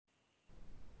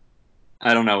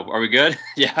I don't know. Are we good?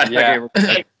 Yeah. Yeah. Okay, we're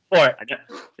good. For it.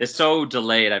 It's so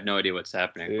delayed. I have no idea what's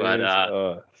happening. But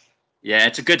yeah,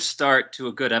 it's a good start to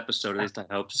a good episode. At least I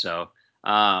hope so.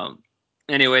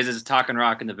 Anyways, it's Talking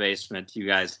Rock in the Basement. You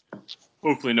guys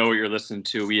hopefully know what you're listening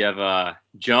to. We have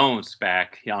Jones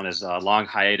back on his long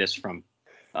hiatus from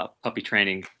puppy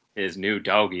training his new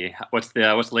doggy. What's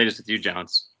the latest with you,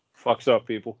 Jones? Fucks up,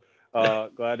 people.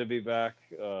 Glad to be back.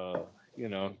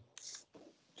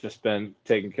 Just been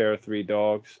taking care of 3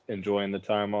 dogs, enjoying the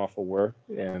time off of work,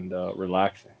 and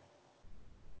relaxing.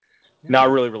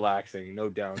 Not really relaxing, no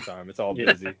downtime. It's all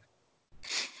busy.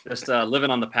 Just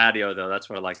living on the patio, though. That's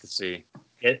what I like to see.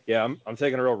 Yeah, I'm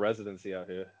taking a real residency out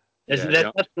here. There's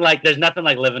nothing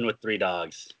like living with 3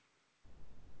 dogs.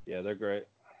 Yeah, they're great.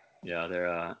 Yeah,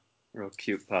 they're real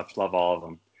cute pups. Love all of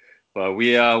them. But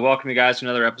we welcome you guys to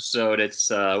another episode.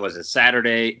 It's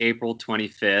Saturday, April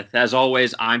 25th. As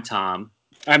always, I'm Tom.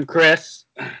 I'm Chris.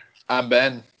 I'm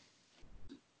Ben.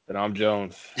 And I'm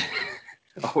Jones.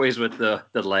 Always with the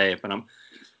delay, but I'm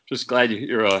just glad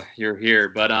you're here.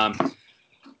 But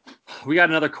we got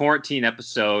another quarantine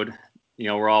episode. You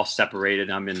know, we're all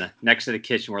separated. I'm next to the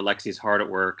kitchen where Lexi's hard at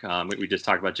work. We just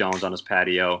talked about Jones on his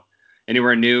patio.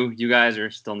 Anywhere new? You guys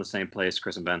are still in the same place,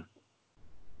 Chris and Ben?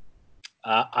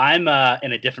 I'm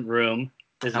in a different room.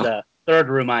 This is the 3rd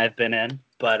room I have been in,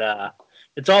 but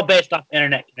it's all based off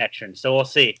internet connection, so we'll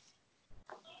see.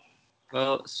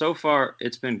 Well, so far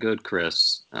it's been good,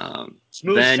 Chris.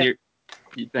 Smooth.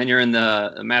 Ben, you're in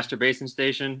the masturbation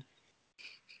station.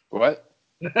 What?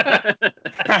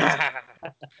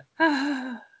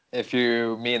 If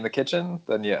you mean the kitchen,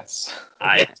 then yes.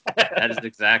 That is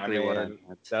exactly what I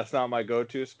meant. That's not my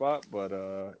go-to spot, but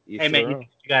hey, man, you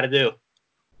got to do.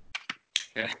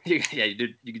 Yeah,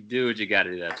 you do what you got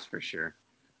to do. That's for sure.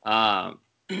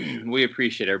 We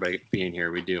appreciate everybody being here.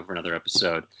 We do for another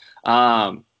episode.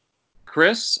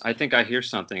 Chris, I think I hear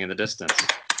something in the distance.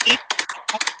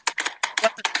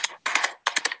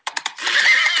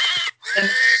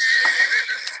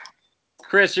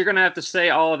 Chris, you're going to have to say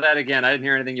all of that again. I didn't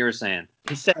hear anything you were saying.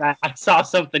 He said I saw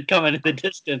something coming in the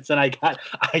distance, and I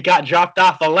got dropped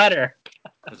off a letter.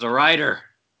 It's a rider.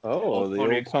 Oh, the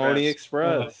old Pony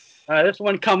Express. This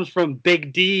one comes from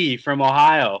Big D from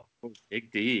Ohio. Oh,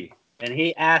 Big D. And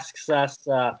he asks us,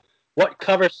 what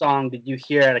cover song did you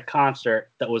hear at a concert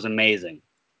that was amazing?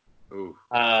 Ooh.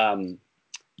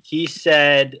 He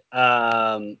said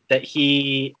that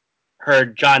he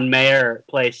heard John Mayer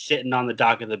play Sitting on the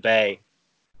Dock of the Bay.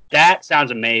 That sounds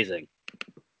amazing.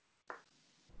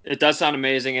 It does sound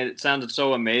amazing. It sounded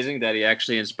so amazing that he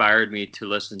actually inspired me to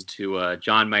listen to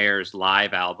John Mayer's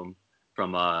live album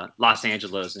from Los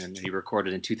Angeles, and he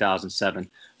recorded in 2007.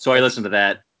 So I listened to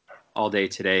that all day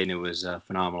today, and it was a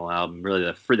phenomenal album. Really,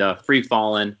 the Free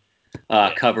Fallin'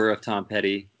 cover of Tom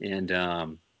Petty, and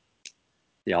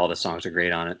all the songs are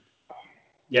great on it.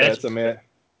 Yeah, it's a man.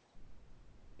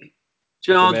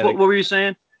 Jones, what were you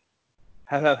saying?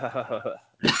 That's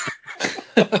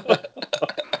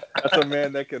a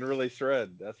man that can really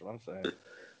shred. That's what I'm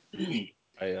saying.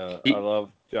 I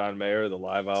love John Mayer. The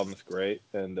live album's great,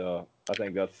 and I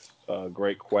think that's a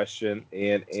great question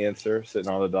and answer.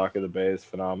 Sitting on the Dock of the Bay is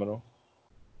phenomenal.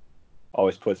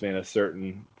 Always puts me in a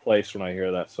certain place when I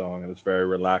hear that song, and it's very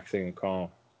relaxing and calm.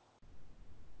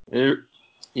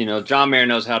 John Mayer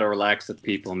knows how to relax the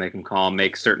people, make them calm,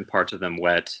 make certain parts of them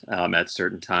wet at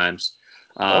certain times.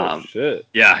 Oh, shit.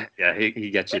 Yeah,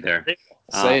 he gets you there.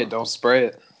 Say it, don't spray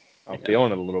it. I'm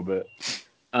feeling it a little bit.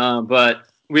 But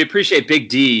we appreciate Big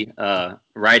D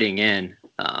writing in.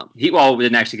 We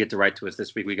didn't actually get to write to us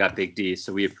this week. We got Big D,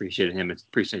 so we appreciated him and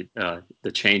appreciate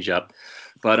the change up.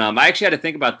 But I actually had to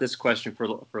think about this question for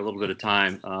a little bit of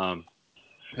time.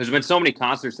 There's been so many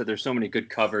concerts that there's so many good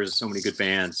covers, so many good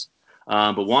bands.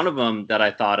 But one of them that I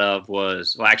thought of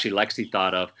was, actually Lexi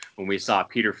thought of when we saw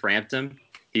Peter Frampton.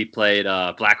 He played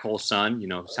Black Hole Sun,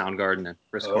 Soundgarden and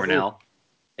Chris Cornell.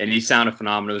 And he sounded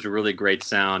phenomenal. It was a really great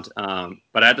sound.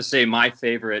 But I have to say my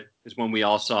favorite is when we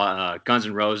all saw Guns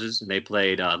N' Roses, and they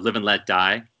played Live and Let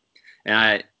Die. And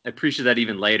I appreciate that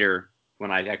even later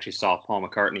when I actually saw Paul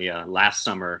McCartney last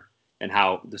summer, and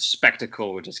how the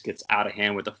spectacle just gets out of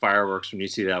hand with the fireworks when you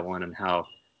see that one, and how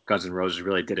Guns N' Roses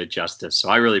really did it justice. So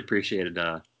I really appreciated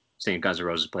seeing Guns N'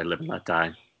 Roses play Live and Let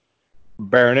Die.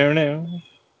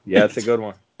 Yeah, it's a good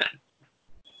one.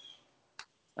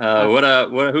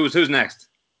 Who's next?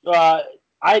 I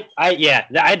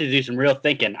had to do some real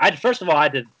thinking. First of all, I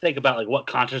had to think about like what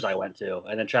concerts I went to,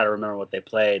 and then try to remember what they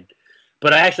played.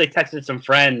 But I actually texted some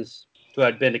friends who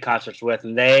I'd been to concerts with,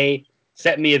 and they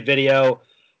sent me a video.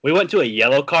 We went to a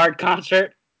Yellow Card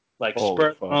concert, spur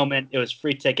of the moment. It was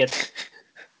free tickets,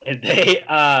 and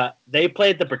they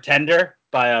played "The Pretender"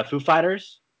 by Foo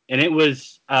Fighters, and it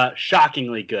was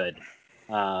shockingly good.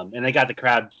 And they got the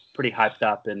crowd pretty hyped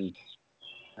up. And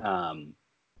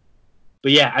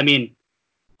but yeah, I mean,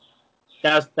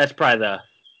 that's probably the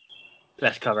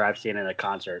best cover I've seen in a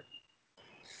concert.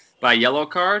 By Yellow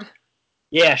Card?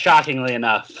 Yeah, shockingly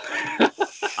enough.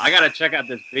 I got to check out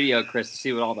this video, Chris, to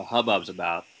see what all the hubbub's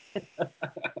about.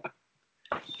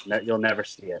 You'll never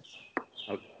see it.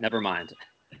 Oh, never mind.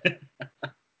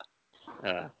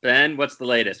 Ben, what's the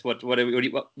latest?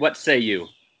 What say you?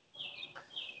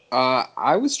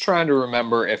 I was trying to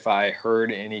remember if I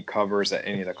heard any covers at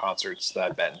any of the concerts that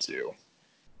I've been to,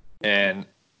 and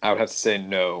I would have to say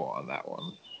no on that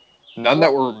one. None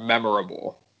that were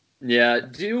memorable. Yeah,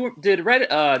 did the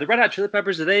Red Hot Chili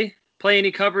Peppers, did they play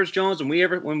any covers, Jones?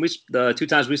 The 2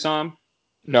 times we saw them?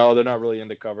 No, they're not really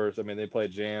into covers. I mean, they play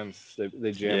jams.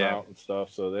 They jam Yeah. out and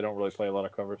stuff, so they don't really play a lot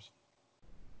of covers.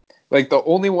 Like, the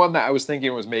only one that I was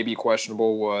thinking was maybe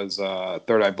questionable was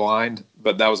Third Eye Blind,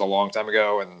 but that was a long time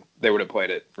ago, and they would have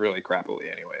played it really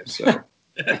crappily anyway. So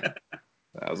I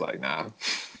was like, nah.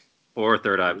 Or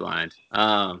Third Eye Blind.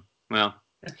 Well,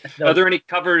 are there any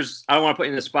covers? I don't want to put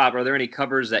you in the spot, but are there any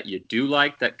covers that you do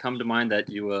like that come to mind that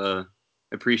you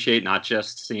appreciate, not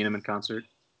just seeing them in concert?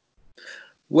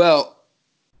 Well,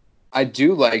 I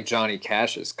do like Johnny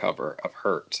Cash's cover of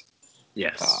Hurt.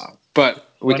 Yes. But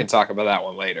we can talk about that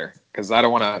one later because I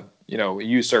don't want to,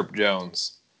 usurp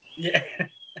Jones. Yeah.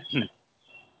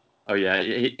 Oh yeah,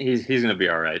 he's going to be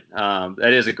all right.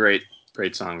 That is a great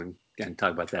song. We can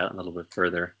talk about that a little bit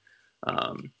further.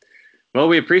 Well,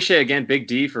 we appreciate again Big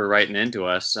D for writing into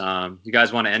us. You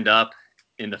guys want to end up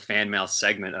in the fan mail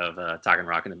segment of Talking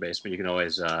Rock in the Basement? You can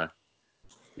always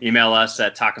email us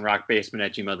at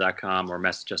talkingrockbasement@gmail.com or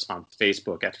message us on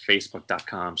Facebook at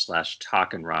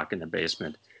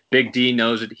facebook.com/talkingrockinthebasement. Big D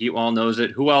knows it. He all knows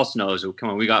it. Who else knows it? Come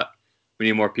on, we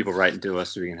need more people writing to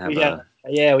us so we can have we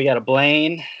got a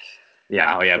Blaine.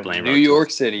 Yeah, Blaine. New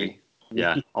York City.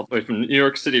 Yeah, all the way from New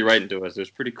York City writing to us. It was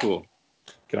pretty cool.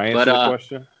 Can I answer the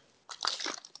question?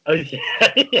 Oh,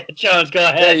 yeah. Jones, go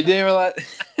ahead. Yeah, you didn't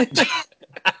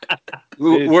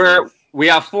even we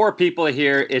have 4 people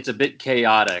here. It's a bit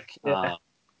chaotic. Yeah.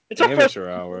 It's amateur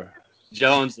hour.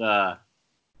 Jones,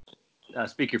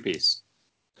 speak your piece.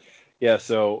 Yeah,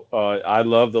 so I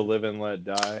love the Live and Let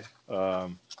Die. I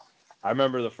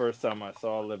remember the first time I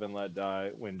saw Live and Let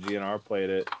Die when GNR played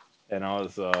it, and I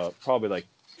was probably like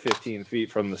 15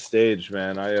 feet from the stage,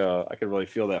 man. I could really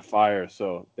feel that fire,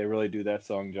 so they really do that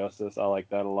song justice. I like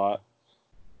that a lot.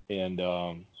 And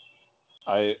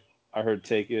I heard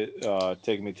Take Me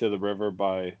to the River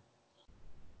by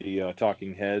the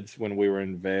Talking Heads when we were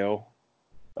in Vail.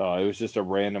 It was just a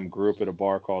random group at a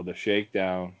bar called The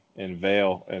Shakedown in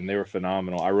Vail, and they were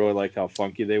phenomenal. I really liked how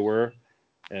funky they were,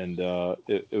 and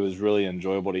it was really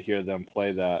enjoyable to hear them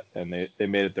play that, and they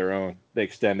made it their own. They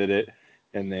extended it,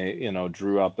 and they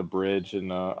drew out the bridge,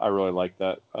 and I really liked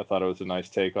that. I thought it was a nice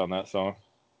take on that song.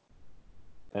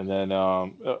 And then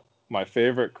my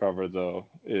favorite cover, though,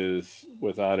 is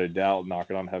without a doubt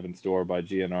Knocking on Heaven's Door by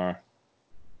GNR.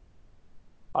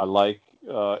 I like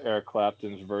Eric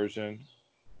Clapton's version.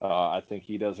 I think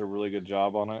he does a really good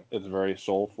job on it. It's very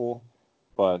soulful,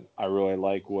 but I really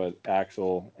like what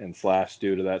Axl and Slash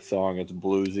do to that song. It's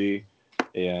bluesy,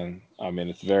 and I mean,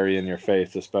 it's very in your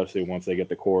face, especially once they get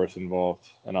the chorus involved,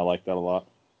 and I like that a lot.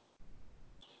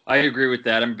 I agree with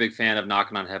that. I'm a big fan of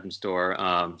Knocking on Heaven's Door.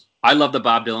 I love the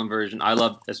Bob Dylan version.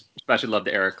 Especially love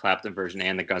the Eric Clapton version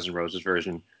and the Guns N' Roses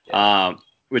version,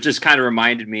 which just kind of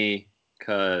reminded me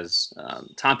because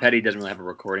Tom Petty doesn't really have a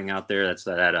recording out there has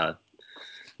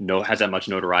that much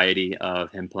notoriety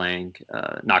of him playing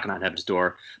Knocking on Heaven's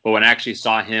Door. But when I actually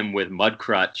saw him with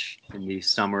Mudcrutch in the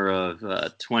summer of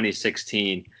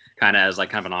 2016, kind of as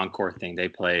like kind of an encore thing, they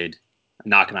played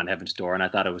Knocking on Heaven's Door, and I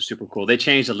thought it was super cool. They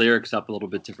changed the lyrics up a little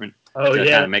bit different to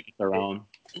kind of make it their own.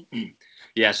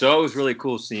 Yeah, so it was really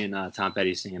cool seeing Tom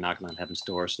Petty singing Knocking on Heaven's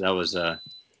Door. So that was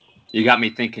you got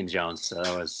me thinking, Jones. So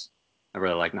I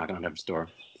really like Knocking on Heaven's Door.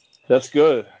 That's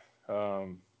good.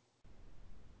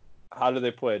 How did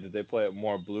they play it? Did they play it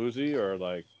more bluesy or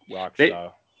like rock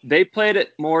style? They played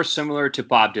it more similar to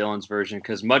Bob Dylan's version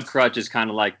because Mudcrutch is kind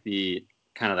of like the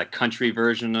country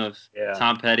version of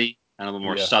Tom Petty, kind of a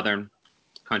more southern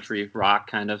country rock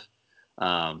kind of.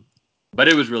 But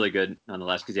it was really good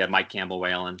nonetheless because you had Mike Campbell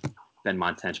wailing, Ben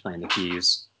Montench playing the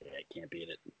keys. Yeah, I can't beat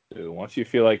it. Dude, once you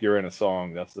feel like you're in a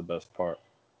song, that's the best part.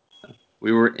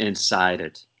 We were inside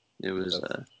it. It was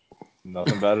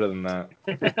nothing better than that.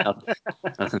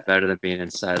 nothing better than being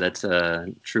inside. That's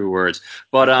true words.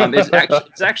 But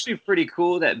it's actually pretty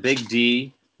cool that Big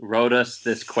D wrote us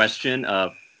this question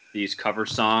of these cover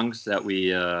songs that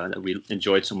we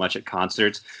enjoyed so much at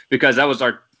concerts, because that was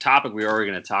our topic. We were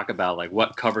already going to talk about, like,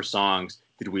 what cover songs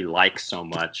did we like so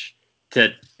much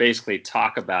to basically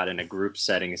talk about in a group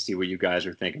setting and see what you guys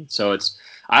are thinking. So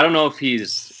I don't know if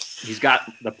he's got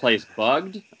the place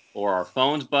bugged or our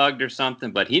phone's bugged or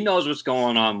something, but he knows what's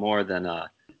going on more than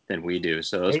we do.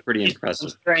 So it's pretty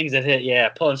impressive.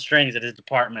 Pulling strings at his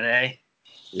department, eh?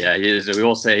 Yeah, he is. We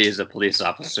will say he's a police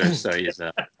officer, so he's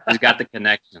got the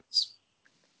connections.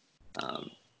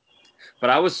 But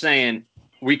I was saying,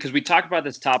 because we talked about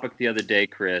this topic the other day,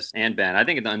 Chris and Ben. I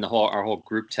think in our whole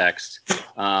group text,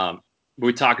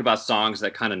 we talk about songs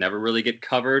that kind of never really get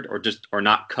covered or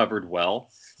not covered well.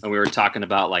 And we were talking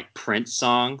about like Prince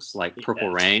songs, like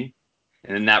Purple Rain,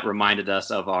 and then that reminded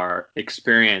us of our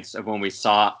experience of when we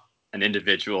saw an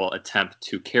individual attempt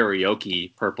to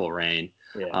karaoke Purple Rain.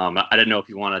 Yeah. I didn't know if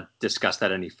you want to discuss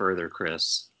that any further,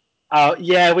 Chris. Oh,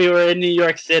 yeah, we were in New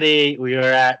York City. We were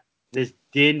at this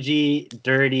dingy,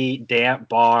 dirty, damp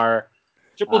bar.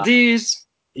 Triple D's.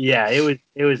 Yeah, it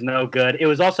was no good. It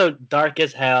was also dark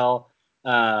as hell.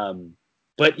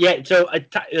 But yeah, so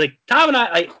like Tom and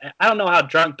I don't know how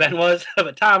drunk Ben was,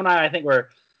 but Tom and I think we're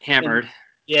hammered.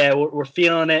 We're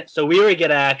feeling it. So we were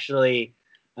gonna actually,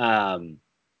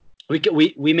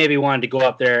 we maybe wanted to go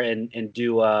up there and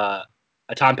do a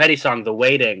Tom Petty song, "The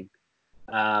Waiting."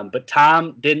 But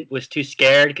Tom was too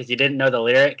scared because he didn't know the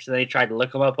lyrics, and then he tried to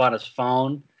look them up on his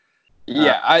phone.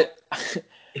 Yeah,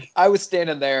 I was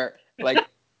standing there like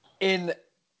in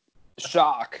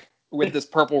shock with this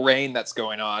Purple Rain that's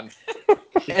going on,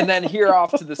 and then here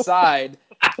off to the side,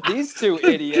 these two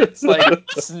idiots like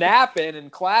snapping and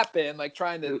clapping, like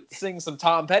trying to sing some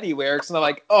Tom Petty lyrics, and I'm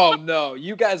like, "Oh no,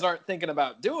 you guys aren't thinking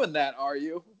about doing that, are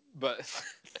you?" But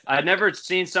I've never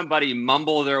seen somebody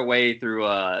mumble their way through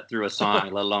a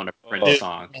song, let alone a Prince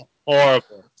song.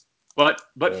 Horrible. But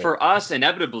for us,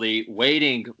 inevitably,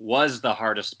 waiting was the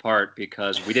hardest part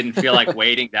because we didn't feel like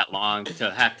waiting that long to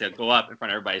have to go up in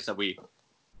front of everybody. So we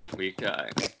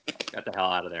got the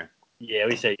hell out of there. Yeah,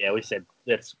 we said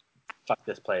let's fuck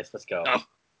this place. Let's go. Oh,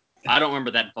 I don't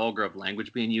remember that vulgar of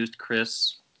language being used,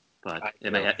 Chris, but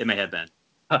it may have been.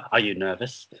 Are you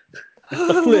nervous?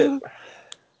 Flip.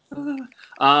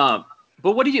 But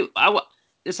what do you? I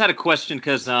just had a question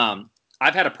because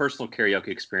I've had a personal karaoke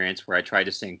experience where I tried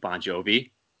to sing Bon Jovi.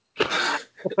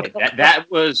 that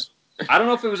was, I don't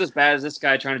know if it was as bad as this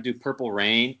guy trying to do Purple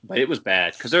Rain, but it was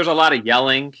bad because there's a lot of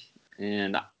yelling,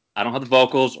 and I don't have the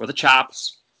vocals or the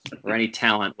chops or any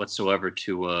talent whatsoever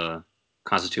to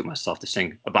constitute myself to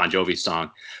sing a Bon Jovi song.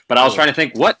 But I was trying to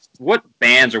think what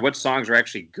bands or what songs are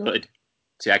actually good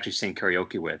to actually sing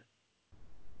karaoke with.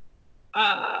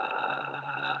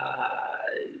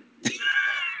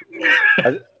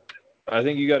 I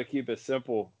think you got to keep it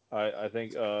simple. I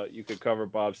think you could cover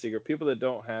Bob Seger. People that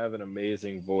don't have an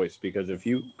amazing voice, because if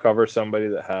you cover somebody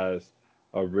that has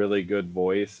a really good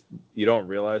voice, you don't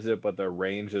realize it, but their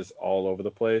range is all over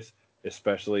the place,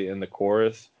 especially in the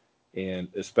chorus, and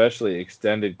especially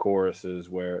extended choruses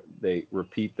where they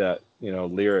repeat that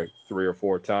lyric 3 or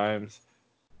 4 times.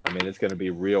 I mean, it's going to be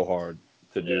real hard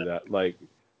to do that. Like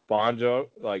Bon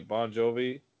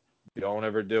Jovi, don't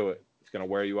ever do it. It's going to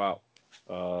wear you out.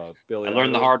 Billy I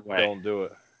learned the hard way. Don't do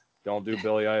it. Don't do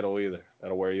Billy Idol either.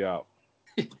 That'll wear you out.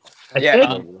 I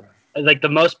think like the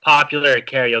most popular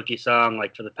karaoke song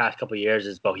like for the past couple of years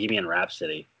is Bohemian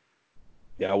Rhapsody.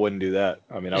 Yeah, I wouldn't do that.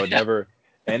 I mean, I would never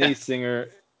any singer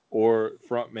or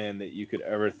frontman that you could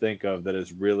ever think of that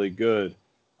is really good,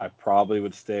 I probably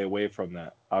would stay away from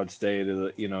that. I would stay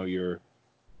to your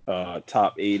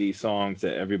top 80 songs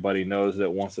that everybody knows that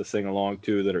wants to sing along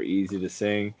to, that are easy to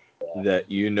sing, that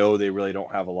they really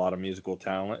don't have a lot of musical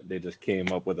talent. They just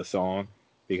came up with a song.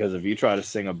 Because if you try to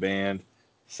sing a band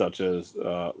such as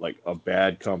like a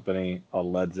Bad Company, a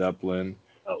Led Zeppelin,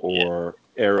 or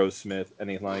Aerosmith,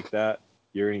 anything like that,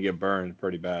 you're going to get burned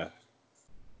pretty bad.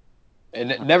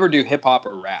 And never do hip hop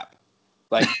or rap.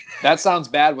 Like, that sounds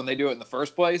bad when they do it in the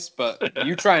first place, but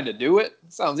you trying to do it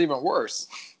sounds even worse.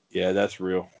 Yeah, that's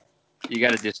real. You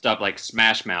got to do stuff like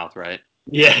Smash Mouth, right?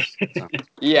 Yeah.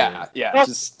 Yeah.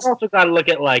 Just also got to look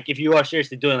at, like, if you are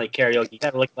seriously doing like karaoke, you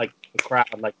got to look like the crowd.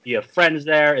 Like, do you have friends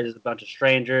there? Is it a bunch of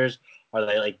strangers? Are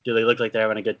they like? Do they look like they're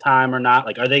having a good time or not?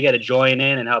 Like, are they going to join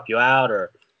in and help you out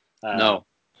or? No.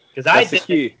 Because I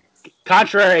did.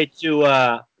 Contrary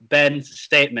to Ben's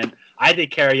statement, I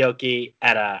did karaoke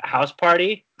at a house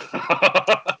party,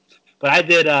 but I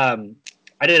did an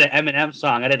Eminem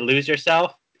song. I did "Lose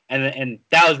Yourself," and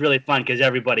that was really fun because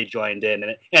everybody joined in,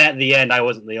 and at the end, I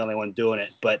wasn't the only one doing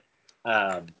it. But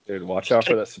dude, watch out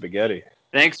for that spaghetti.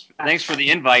 Thanks for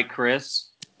the invite, Chris.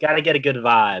 Got to get a good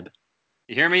vibe.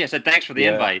 You hear me? I said thanks for the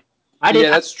Yeah. invite. Yeah,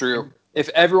 that's true. If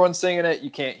everyone's singing it,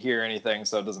 you can't hear anything,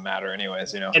 so it doesn't matter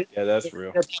anyways, And Yeah, that's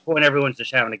real. That's when everyone's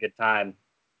just having a good time.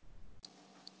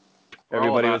 We're all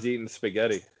Everybody about- was eating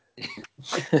spaghetti.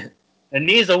 The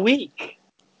knees are weak.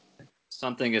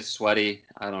 Something is sweaty.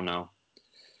 I don't know.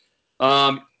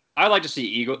 I like to see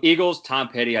Eagles. Tom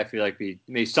Petty. I feel like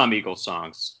maybe some Eagles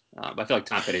songs. But I feel like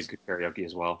Tom Petty's good karaoke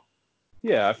as well.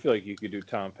 Yeah, I feel like you could do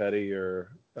Tom Petty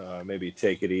or maybe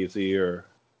Take It Easy or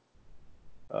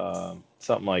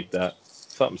something like that.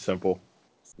 Something simple.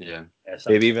 Yeah.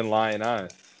 Maybe even Lion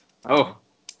Eyes. Oh,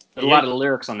 there's a lot of the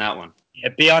lyrics on that one. Yeah,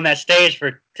 be on that stage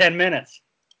for 10 minutes.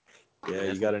 Yeah,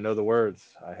 you got to know the words.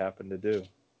 I happen to do.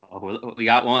 Oh, we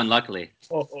got one, luckily.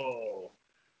 Oh.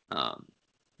 All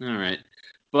right.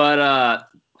 But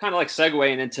kind of like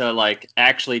segueing into like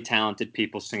actually talented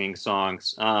people singing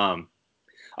songs.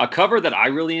 A cover that I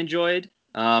really enjoyed.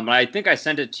 I think I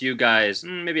sent it to you guys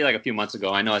maybe like a few months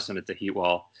ago. I know I sent it to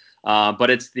Heatwall. But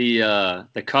it's the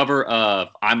cover of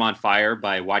 "I'm on Fire"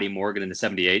 by Whitey Morgan and the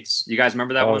 78s. You guys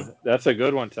remember that one? That's a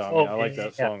good one, Tommy. Oh, I like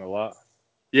that song a lot.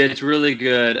 Yeah, it's really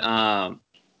good.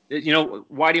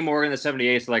 Whitey Morgan and the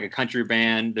 78s are like a country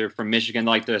band. They're from Michigan,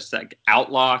 like this like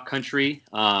outlaw country.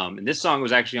 And this song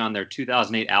was actually on their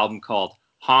 2008 album called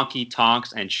Honky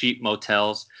Tonks and Cheap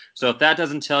Motels. So if that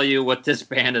doesn't tell you what this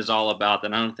band is all about,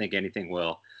 then I don't think anything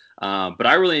will. But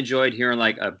I really enjoyed hearing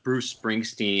like a Bruce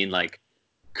Springsteen like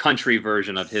country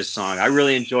version of his song. I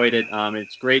really enjoyed it.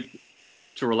 It's great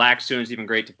to relax to, and it's even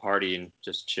great to party and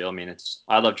just chill. I mean,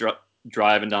 I love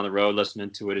driving down the road listening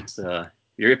to it. It's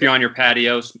if you're on your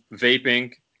patio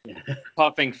vaping,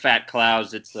 puffing fat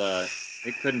clouds, it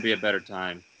couldn't be a better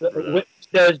time.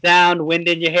 Windows down, wind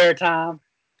in your hair, Tom.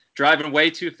 Driving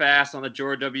way too fast on the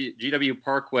GW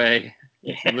Parkway,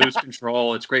 lose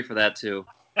control. It's great for that too.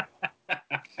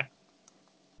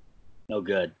 No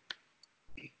good.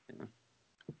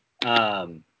 But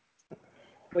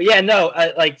yeah, no,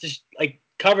 just like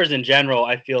covers in general.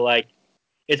 I feel like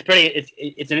it's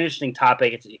an interesting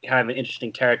topic. It's kind of an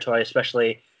interesting territory,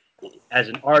 especially as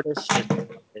an artist. What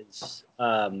does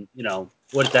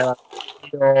that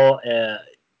feel?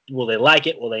 Will they like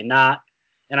it? Will they not?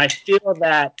 And I feel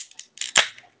that.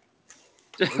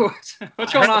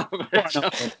 What's going on over there,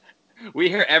 Jones? We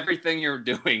hear everything you're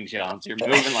doing, Jones. You're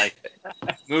moving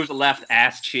move the left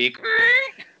ass cheek.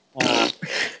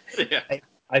 Yeah.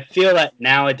 I feel that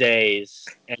nowadays,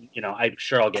 and I'm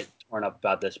sure I'll get torn up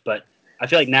about this, but I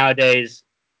feel like nowadays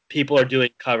people are doing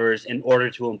covers in order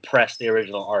to impress the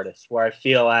original artist. Where I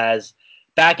feel as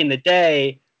back in the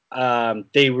day,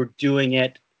 they were doing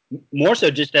it more so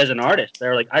just as an artist.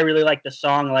 They're like, I really like the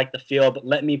song, I like the feel, but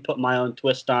let me put my own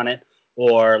twist on it,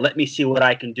 or let me see what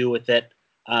I can do with it.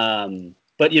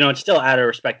 But it's still out of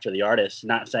respect for the artist,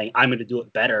 not saying I'm going to do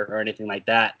it better or anything like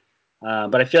that.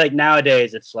 But I feel like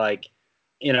nowadays it's like,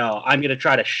 I'm going to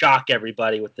try to shock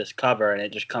everybody with this cover, and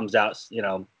it just comes out, it's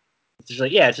just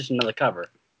like, yeah, it's just another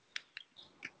cover.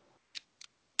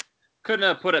 Couldn't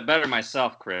have put it better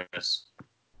myself, Chris.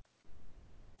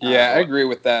 Yeah, I agree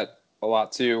with that a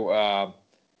lot too.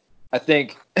 I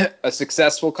think a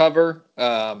successful cover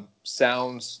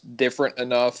sounds different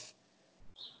enough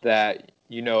that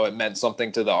it meant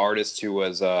something to the artist who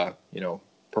was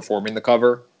performing the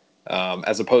cover,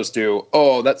 as opposed to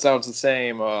that sounds the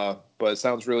same, but it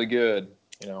sounds really good.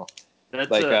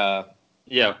 That's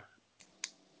yeah.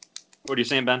 What are you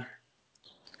saying, Ben?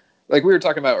 Like we were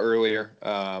talking about earlier,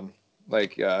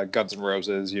 Guns N'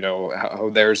 Roses. How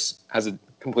theirs has a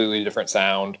completely different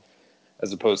sound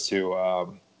as opposed to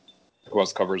who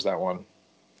else covers that one?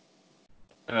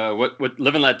 What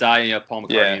Live and Let Die? Paul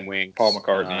McCartney and Wings. Paul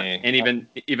McCartney, and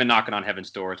even Knocking on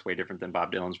Heaven's Door. It's way different than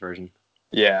Bob Dylan's version.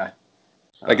 Yeah,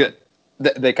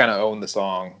 they kind of own the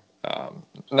song,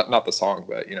 not the song,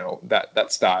 but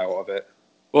that style of it.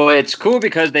 Well, it's cool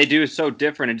because they do so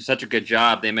different and do such a good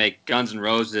job. They make Guns N'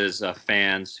 Roses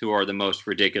fans, who are the most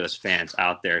ridiculous fans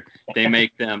out there, they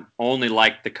make them only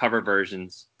like the cover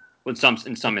versions in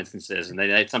some instances, and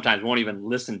they sometimes won't even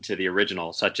listen to the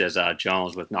original, such as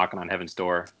Jones with "Knocking on Heaven's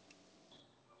Door."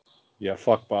 Yeah,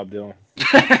 fuck Bob Dylan.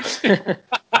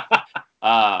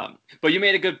 But you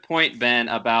made a good point, Ben,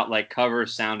 about like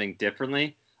covers sounding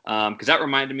differently. Because that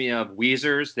reminded me of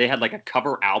Weezer's. They had like a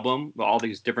cover album with all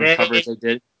these different covers they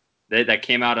did that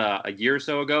came out a year or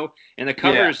so ago, and the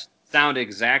covers sound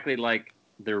exactly like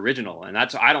the original, and I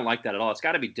don't like that at all. It's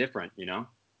got to be different,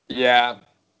 Yeah,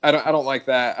 I don't like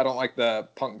that. I don't like the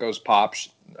punk goes pop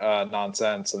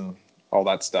nonsense and all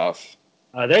that stuff.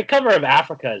 Their cover of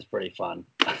Africa is pretty fun.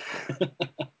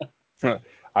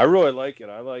 I really like it.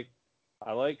 I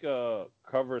like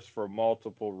covers for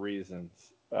multiple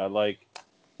reasons. I like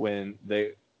when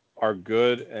they are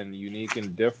good and unique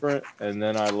and different, and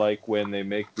then I like when they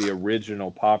make the original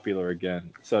popular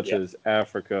again, such as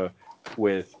Africa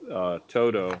with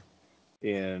Toto,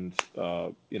 and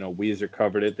Weezer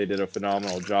covered it. They did a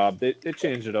phenomenal job. They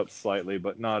changed it up slightly,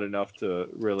 but not enough to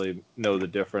really know the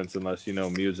difference unless you know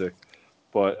music.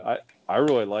 But I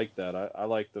really like that. I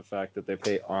like the fact that they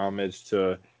pay homage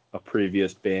to a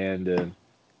previous band, and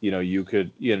you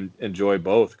could enjoy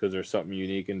both because there's something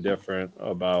unique and different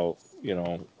about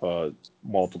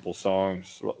multiple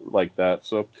songs like that.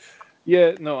 So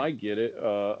yeah, no, I get it.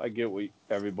 I get what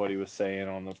everybody was saying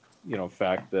on the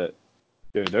fact that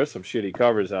dude, there's some shitty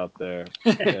covers out there,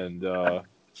 and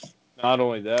not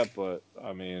only that, but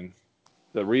I mean,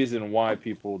 the reason why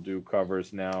people do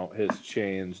covers now has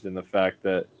changed in the fact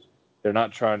that they're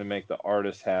not trying to make the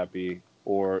artist happy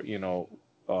or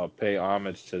pay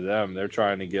homage to them. They're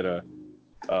trying to get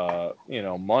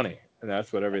money, and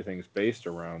that's what everything's based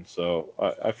around. So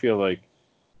I feel like,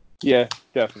 yeah,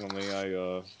 definitely.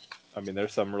 I mean,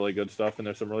 there's some really good stuff and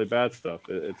there's some really bad stuff.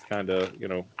 It's kind of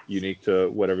unique to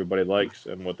what everybody likes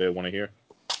and what they want to hear.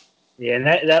 Yeah, and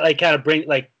that like kind of bring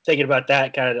like thinking about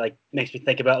that kind of like makes me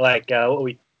think about like what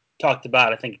we talked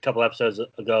about I think a couple episodes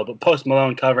ago, but Post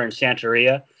Malone covering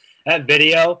Santeria, that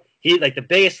video. He like the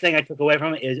biggest thing I took away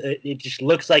from it is it just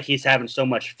looks like he's having so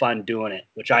much fun doing it,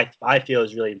 which I feel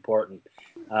is really important.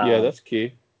 Yeah, that's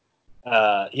key.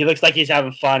 He looks like he's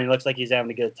having fun. He looks like he's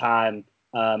having a good time,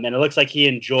 and it looks like he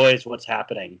enjoys what's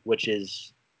happening, which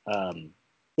is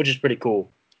pretty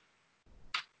cool.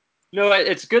 No,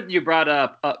 it's good you brought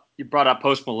up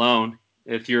Post Malone.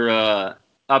 If you're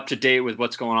up to date with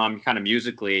what's going on kind of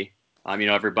musically,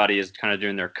 everybody is kind of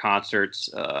doing their concerts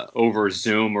over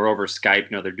Zoom or over Skype.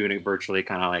 They're doing it virtually,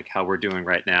 kind of like how we're doing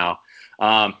right now.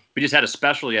 We just had a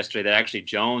special yesterday that actually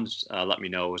Jones let me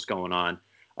know was going on.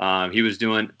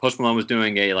 Post Malone was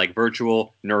doing a like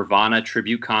virtual Nirvana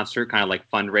tribute concert, kind of like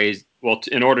fundraise. Well,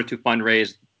 in order to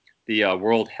fundraise the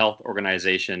World Health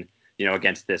Organization,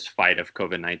 against this fight of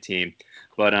COVID-19.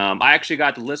 But I actually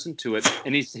got to listen to it,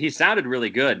 and he sounded really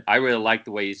good. I really liked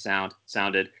the way he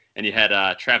sounded, and you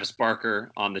had Travis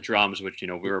Barker on the drums, which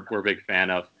we're a big fan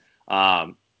of.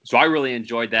 So I really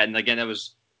enjoyed that, and again,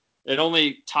 it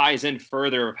only ties in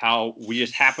further of how we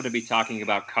just happen to be talking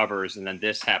about covers, and then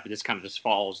this happened. This kind of just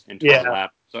falls into our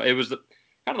lap. So it was kind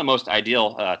of the most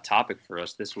ideal topic for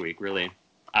us this week, really.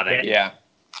 I think. Yeah.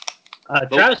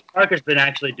 Travis Barker's been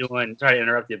actually doing. Sorry to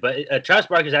interrupt you, but Travis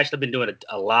Barker's actually been doing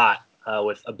a lot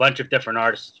with a bunch of different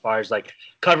artists as far as like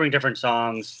covering different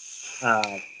songs.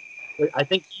 I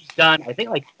think he's done. I think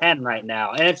like 10 right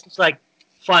now, and it's just like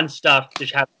fun stuff.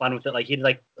 Just have fun with it. Like he did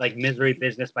like "Misery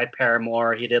Business" by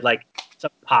Paramore. He did like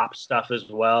some pop stuff as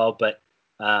well, but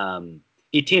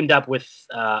he teamed up with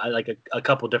like a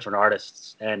couple different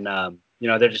artists, and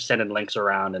they're just sending links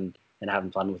around and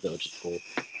having fun with it, which is cool.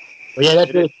 Well, yeah,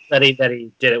 that's really cool that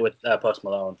he did it with Post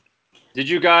Malone. Did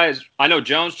you guys? I know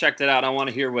Jones checked it out. I want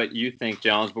to hear what you think,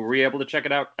 Jones. But were you able to check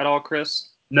it out at all, Chris?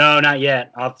 No, not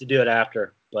yet. I'll have to do it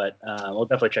after, but we'll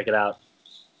definitely check it out.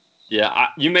 Yeah,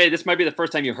 this might be the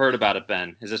first time you heard about it,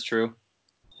 Ben. Is this true?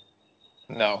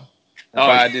 No. Oh,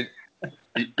 I did.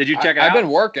 Did you check it out? I've been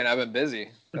working. I've been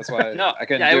busy. That's why I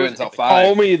couldn't do it until 5.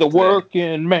 Call me the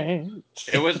working man.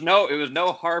 It was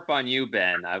no harp on you,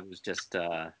 Ben. I was just,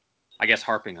 I guess,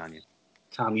 harping on you.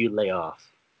 Tom, you lay off.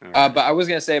 Right. But I was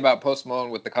gonna say about Post Malone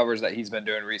with the covers that he's been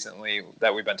doing recently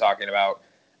that we've been talking about.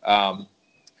 I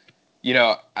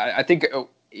think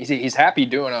he's happy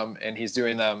doing them, and he's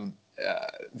doing them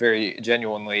very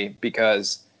genuinely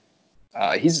because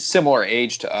he's a similar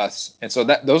age to us, and so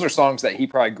those are songs that he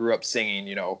probably grew up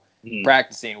singing,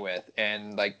 practicing with,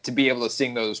 and like to be able to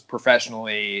sing those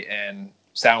professionally and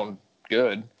sound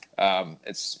good.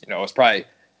 It's probably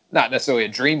not necessarily a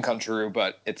dream come true,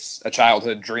 but it's a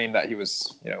childhood dream that he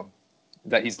was,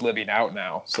 that he's living out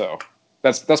now. So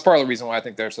that's part of the reason why I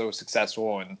think they're so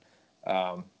successful, and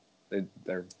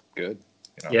they're good.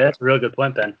 Yeah, that's a real good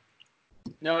point, Ben.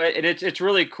 No, it's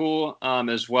really cool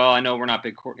as well. I know we're not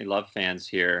big Courtney Love fans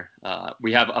here.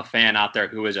 We have a fan out there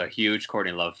who is a huge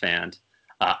Courtney Love fan,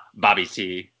 Bobby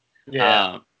T.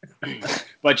 Yeah.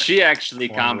 But she actually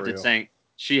commented saying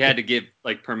she had to give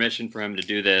like permission for him to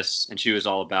do this, and she was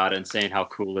all about it and saying how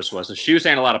cool this was. So she was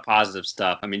saying a lot of positive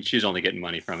stuff. I mean, she's only getting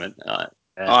money from it.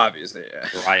 Obviously, yeah.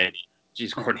 Variety.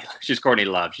 She's Courtney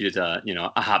Love. She's a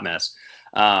hot mess.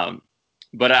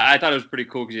 But I thought it was pretty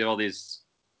cool because you have all these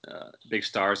big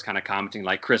stars kind of commenting,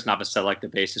 like Chris Novoselic, the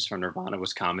bassist from Nirvana,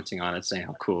 was commenting on it, saying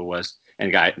how cool it was,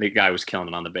 and the guy was killing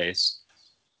it on the bass.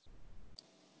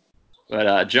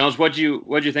 But Jones, what'd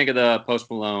you think of the Post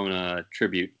Malone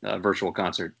tribute virtual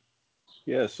concert?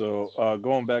 Yeah, so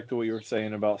going back to what you were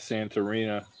saying about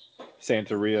Santeria,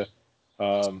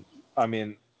 I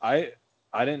mean, I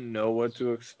didn't know what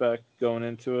to expect going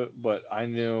into it, but I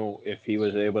knew if he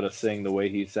was able to sing the way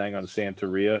he sang on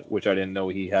Santeria, which I didn't know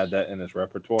he had that in his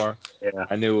repertoire, Yeah.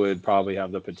 I knew it would probably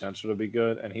have the potential to be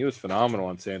good, and he was phenomenal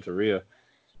on Santeria.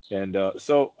 And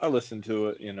so I listened to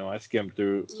it. I skimmed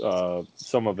through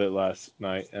some of it last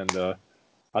night, and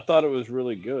I thought it was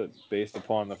really good based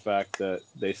upon the fact that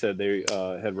they said they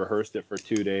had rehearsed it for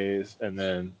 2 days and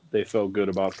then they felt good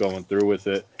about going through with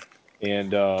it.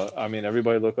 And I mean,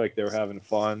 everybody looked like they were having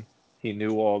fun. He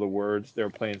knew all the words. They were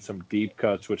playing some deep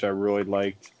cuts, which I really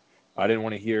liked. I didn't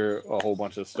want to hear a whole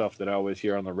bunch of stuff that I always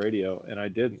hear on the radio, and I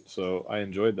didn't. So I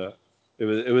enjoyed that.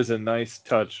 It was a nice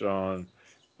touch on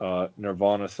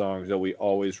Nirvana songs that we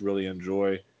always really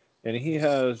enjoy. And he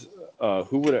has,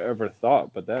 who would have ever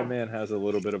thought, but that man has a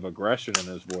little bit of aggression in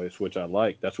his voice, which I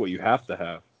like. That's what you have to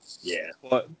have. Yeah.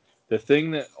 But the thing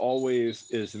that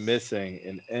always is missing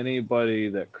in anybody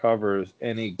that covers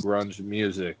any grunge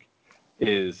music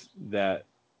is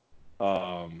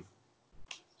um,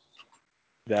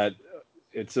 that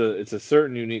it's a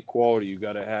certain unique quality you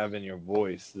got to have in your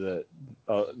voice that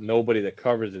nobody that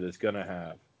covers it is gonna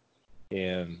have.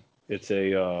 And it's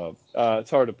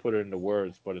hard to put it into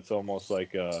words, but it's almost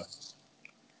like I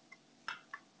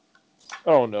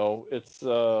don't know. It's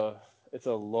a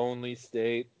lonely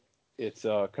state. It's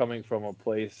coming from a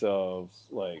place of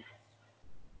like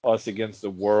us against the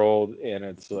world, and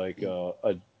it's like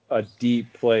a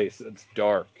deep place. It's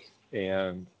dark,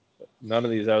 and none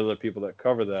of these other people that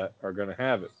cover that are going to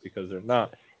have it because they're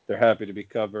not. They're happy to be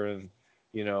covering,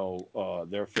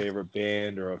 their favorite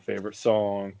band or a favorite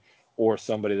song or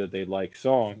somebody that they like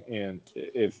song. And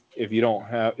if you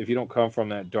don't come from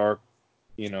that dark,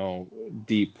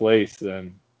 deep place,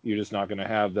 then you're just not going to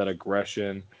have that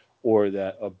aggression or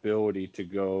that ability to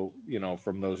go,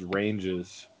 from those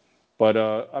ranges. But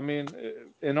I mean,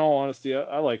 in all honesty,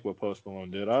 I like what Post Malone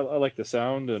did. I like the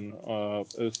sound, and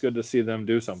it was good to see them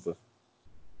do something.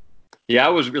 Yeah, I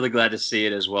was really glad to see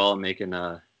it as well, making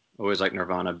always like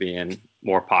Nirvana being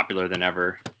more popular than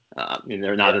ever.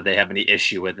 They're not that they have any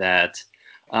issue with that.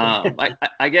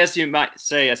 I guess you might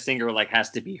say a singer like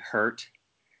has to be hurt.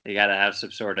 You got to have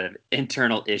some sort of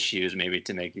internal issues maybe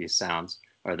to make these sounds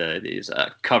or these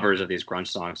covers of these grunge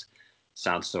songs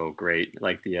sound so great,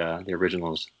 like the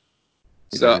originals.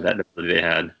 So, That they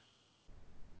had.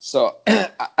 so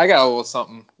I got a little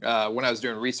something. When I was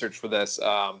doing research for this,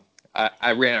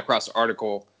 I ran across an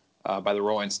article by the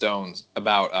Rolling Stones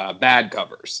about bad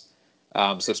covers.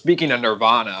 So speaking of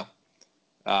Nirvana,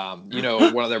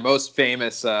 one of their most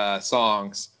famous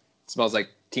songs, "Smells Like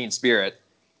Teen Spirit."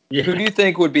 Yeah. Who do you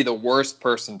think would be the worst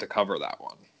person to cover that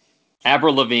one?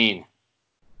 Avril Lavigne.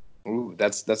 Ooh,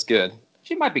 that's good.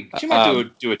 She might be. She might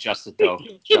do it justice though.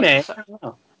 He may. I don't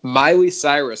know. Miley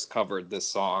Cyrus covered this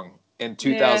song in Yeah.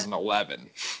 2011.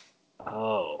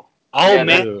 Oh. Yeah,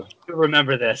 Man, Ew. I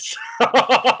remember this.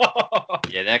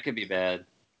 Yeah, that could be bad.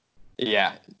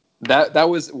 Yeah, that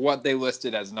was what they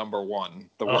listed as number one,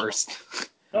 the Oh. worst,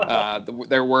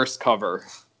 their worst cover.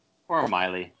 Poor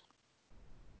Miley.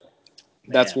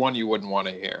 That's Man. one you wouldn't want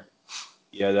to hear.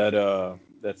 Yeah,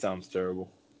 that sounds terrible.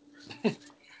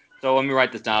 So let me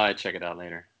write this down. I check it out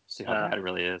later. See how bad it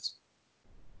really is.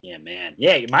 Yeah, man.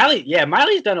 Yeah, Miley. Yeah,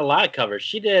 Miley's done a lot of covers.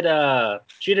 She did a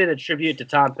tribute to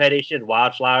Tom Petty. She did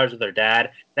Wildflowers with her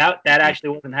dad. That actually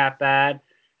wasn't half bad.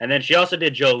 And then she also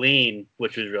did Jolene,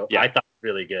 which was I thought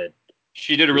really good.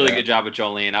 She did a really Yeah. good job with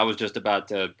Jolene. I was just about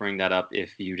to bring that up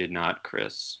if you did not,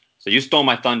 Chris. So you stole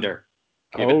my thunder.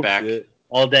 Give it back. Shit.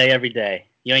 All day, every day.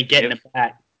 You ain't getting Give it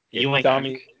back. it You ain't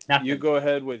Tommy, nothing. you go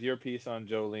ahead with your piece on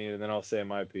Jolene, and then I'll say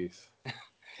my piece.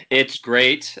 It's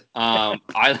great.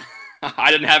 I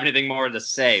I didn't have anything more to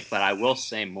say, but I will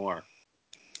say more.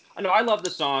 I know I love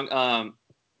the song.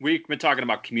 We've been talking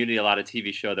about Community, a lot of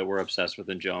TV show that we're obsessed with,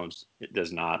 and Jones it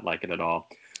does not like it at all.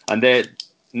 And in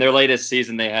their latest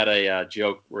season, they had a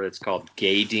joke where it's called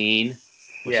Gay Dean.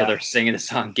 Yeah. So they're singing the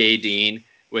song Gay Dean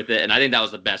with it, and I think that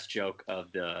was the best joke of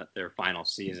their final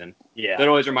season. Yeah. That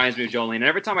always reminds me of Jolene. And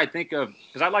every time I think of,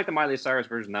 because I like the Miley Cyrus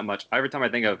version that much, every time I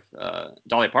think of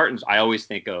Dolly Parton's, I always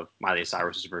think of Miley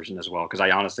Cyrus's version as well, because I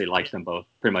honestly like them both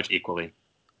pretty much equally.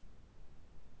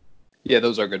 Yeah,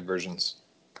 those are good versions.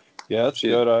 Yeah, that's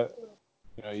good.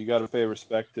 You got to pay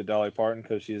respect to Dolly Parton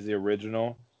because she's the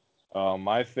original.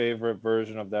 My favorite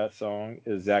version of that song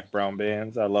is Zach Brown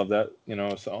Band's. I love that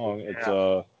song. It's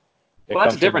Well,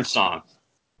 that's a different song.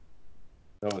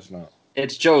 No, it's not.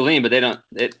 It's Jolene, but they don't.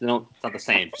 It's not the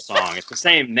same song. It's the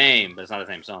same name, but it's not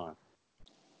the same song.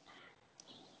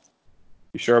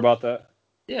 You sure about that?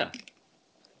 Yeah.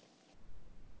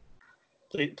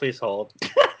 Please hold.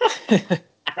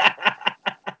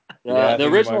 Yeah, I The think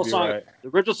you original might be song, right. the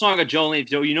original song of Jolene.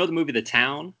 Joe, you know the movie The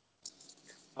Town?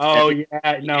 Oh At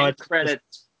yeah, the no, end it's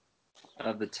credits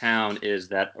of The Town is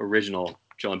that original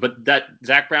Jolene, but that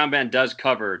Zach Brown band does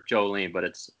cover Jolene. But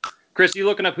it's Chris. You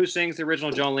looking up who sings the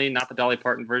original Jolene, not the Dolly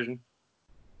Parton version?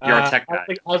 You're our tech guy.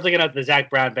 I was looking up the Zach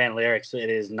Brown band lyrics.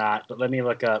 It is not, but let me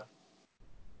look up.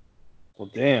 Well,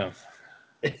 damn.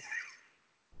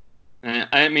 I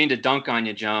didn't mean to dunk on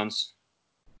you, Jones.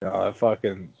 No, that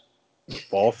fucking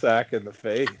ball sack in the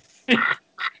face.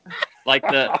 Like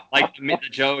the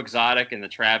Joe Exotic and the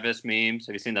Travis memes.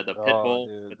 Have you seen the pit bull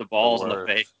dude, with the balls in the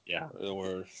worst. face? Yeah, The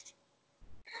worst.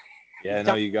 Yeah,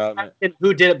 no, you got me.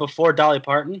 Who did it before Dolly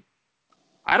Parton?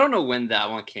 I don't know when that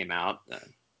one came out,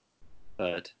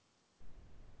 but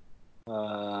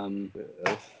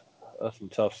That's some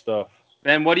tough stuff.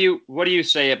 Ben, what do you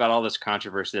say about all this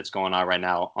controversy that's going on right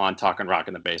now on Talking Rock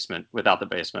in the Basement without the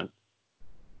basement?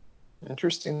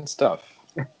 Interesting stuff.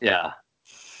 Yeah,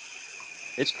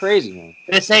 it's crazy, man.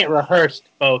 This ain't rehearsed,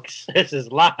 folks. This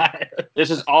is live. This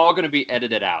is all going to be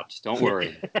edited out. Don't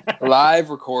worry.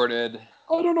 Live recorded.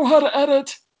 I don't know how to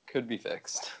edit. Could be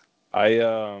fixed. I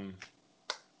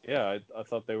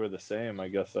thought they were the same. I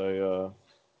guess I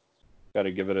got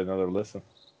to give it another listen.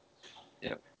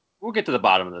 Yeah, we'll get to the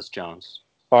bottom of this, Jones.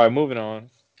 All right, moving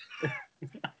on.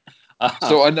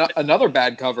 So another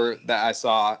bad cover that I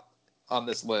saw on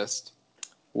this list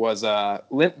was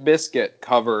Limp Bizkit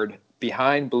covered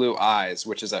Behind Blue Eyes,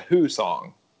 which is a Who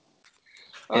song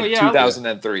in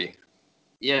 2003.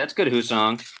 Yeah, it's a good Who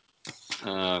song.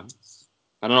 I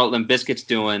don't know what Limp Bizkit's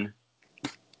doing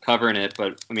covering it,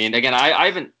 but I mean, again, I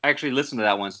haven't actually listened to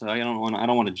that one, so I don't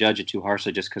want to judge it too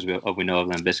harshly just because we know of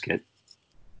Limp Bizkit.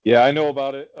 Yeah, I know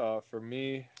about it. For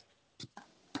me,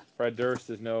 Fred Durst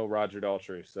is no Roger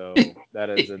Daltrey, so that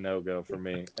is a no-go for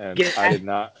me. And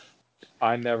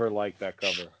I never liked that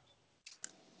cover.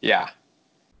 Yeah,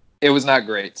 it was not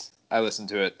great. I listened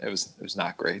to it. It was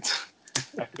not great.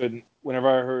 I couldn't. Whenever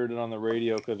I heard it on the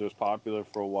radio because it was popular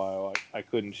for a while, I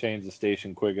couldn't change the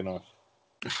station quick enough.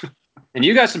 And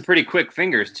you got some pretty quick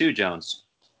fingers too, Jones.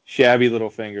 Shabby little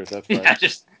fingers. That's right. Yeah,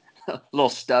 just a little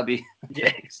stubby.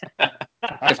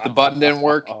 If the button didn't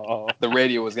work, the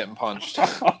radio was getting punched.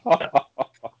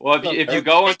 Well, if you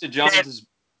go into Jones's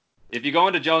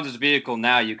vehicle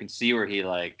now, you can see where he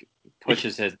like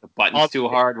pushes the buttons too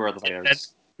hard, where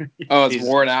it's it's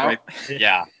worn out.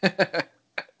 Yeah.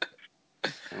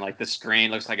 And like the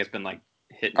screen looks like it's been like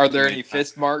hit. Are there any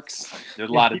fist marks? There's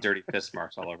a lot of dirty fist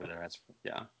marks all over there. That's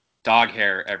dog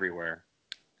hair everywhere.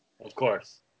 Of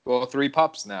course. Well, 3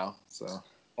 pups now. So.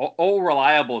 Oh,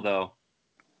 reliable though.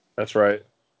 That's right.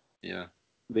 Yeah.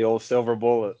 The old silver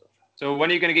bullet. So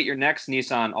when are you going to get your next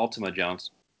Nissan Altima,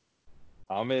 Jones?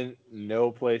 I'm in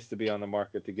no place to be on the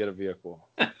market to get a vehicle.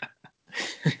 I'm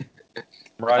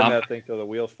riding that thing till the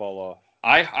wheels fall off.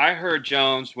 I heard,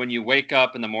 Jones, when you wake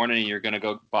up in the morning and you're going to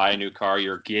go buy a new car,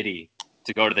 you're giddy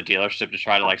to go to the dealership to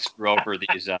try to like screw over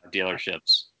these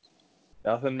dealerships.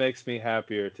 Nothing makes me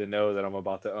happier to know that I'm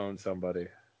about to own somebody.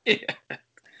 Yeah.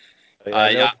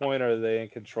 At no point are they in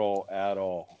control at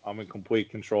all. I'm in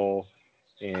complete control,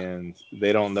 and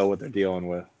they don't know what they're dealing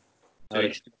with. So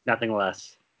nothing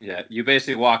less. Yeah, you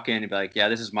basically walk in and be like, yeah,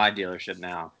 this is my dealership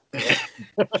now.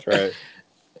 That's right.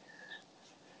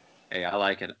 Hey, I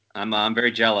like it. I'm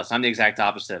very jealous. I'm the exact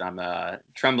opposite. I'm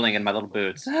trembling in my little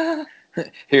boots.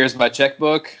 Here's my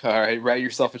checkbook. All right, write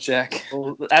yourself a check.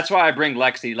 Well, that's why I bring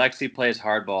Lexi. Lexi plays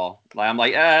hardball. I'm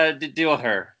like, deal with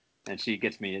her, and she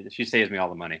gets me. She saves me all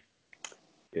the money.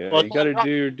 Yeah, Well, you got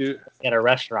to do at a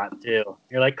restaurant too.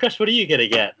 You're like, Chris, what are you gonna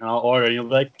get? And I'll order. And you'll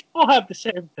be like, I'll have the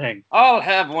same thing. I'll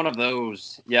have one of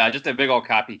those. Yeah, just a big old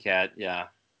copycat. Yeah.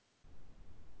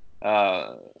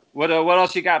 What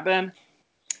else you got, Ben?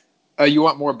 You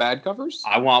want more bad covers?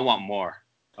 I want more.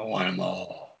 I want them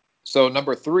all. So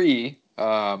number 3,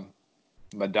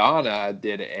 Madonna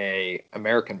did a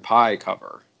American Pie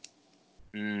cover.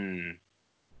 I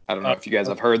don't know if you guys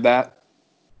have heard that.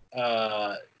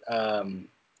 God,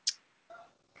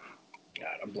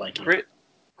 I'm blanking.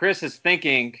 Chris is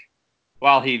thinking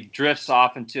while he drifts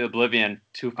off into oblivion,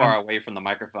 too far away from the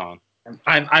microphone.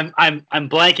 I'm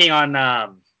blanking on.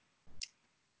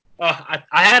 I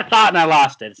had a thought and I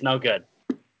lost it. It's no good.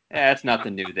 Yeah, it's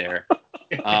nothing new there.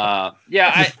 I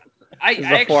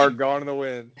far gone in the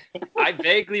wind. I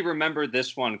vaguely remember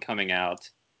this one coming out.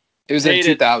 It was in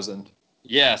 2000.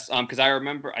 Yes, because I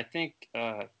remember. I think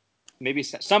maybe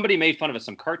somebody made fun of it.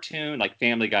 Some cartoon, like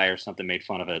Family Guy or something, made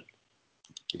fun of it.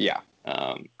 Yeah.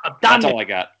 That's all I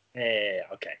got. Yeah.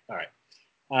 Okay. All right.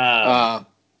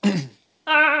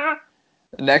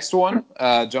 The next one,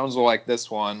 Jones will like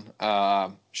this one.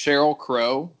 Sheryl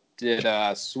Crow did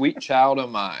 "Sweet Child of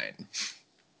Mine."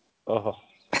 Oh,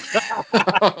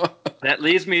 That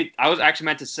leads me. I was actually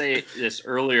meant to say this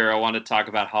earlier. I wanted to talk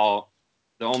about how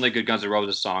the only good Guns N'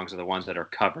 Roses songs are the ones that are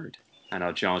covered. I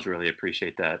know Jones really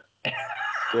appreciate that.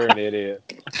 you're an idiot.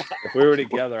 If we were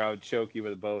together, I would choke you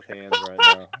with both hands right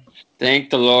now. Thank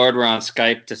the Lord we're on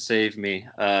Skype to save me.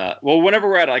 Well, whenever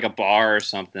we're at like a bar or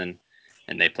something,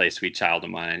 and they play "Sweet Child of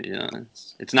Mine,"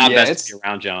 it's not best to be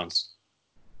around Jones.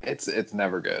 It's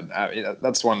never good. I mean,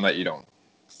 that's one that you don't.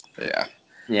 Yeah.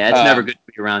 Yeah, it's never good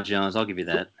to be around Jones. I'll give you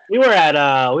that. We were at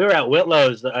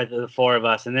Whitlow's, the four of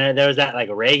us, and there was that like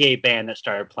reggae band that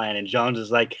started playing, and Jones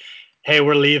was like, "Hey,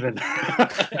 we're leaving."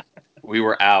 We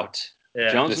were out.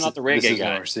 Yeah. Jones is not the reggae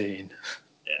guy. Our scene.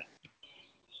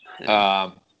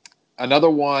 Yeah. Another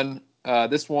one.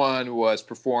 This one was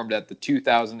performed at the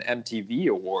 2000 MTV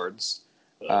Awards.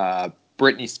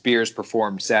 Britney Spears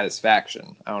performed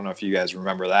 "Satisfaction." I don't know if you guys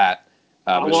remember that.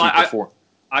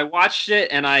 I watched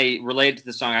it and I related to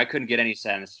the song. I couldn't get any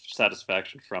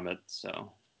satisfaction from it.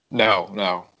 So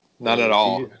no, not at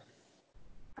all.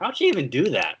 How'd she even do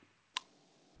that?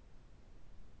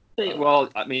 Well,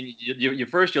 I mean, you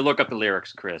first you look up the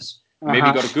lyrics, Chris. Maybe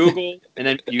go to Google, and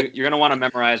then you're gonna want to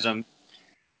memorize them.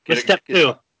 Step 2.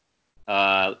 Look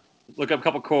up a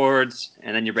couple chords,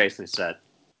 and then you're basically set.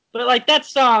 But like that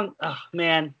song, oh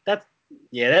man, that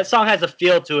song has a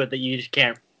feel to it that you just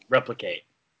can't replicate.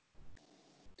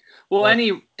 Well,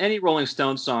 any Rolling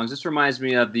Stones songs. This reminds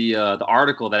me of the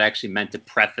article that I actually meant to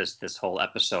preface this whole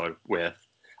episode with,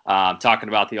 talking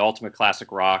about the Ultimate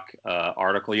Classic Rock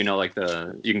article. You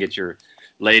can get your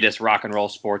latest rock and roll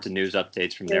sports and news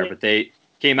updates from there. But they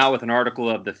came out with an article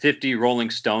of the 50 Rolling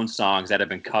Stones songs that have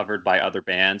been covered by other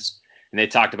bands, and they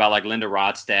talked about like Linda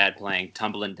Ronstadt playing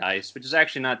 "Tumbling Dice," which is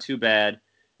actually not too bad.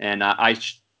 And I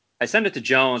sent it to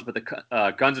Jones, but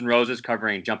the Guns N' Roses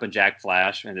covering "Jumpin' Jack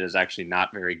Flash," and it is actually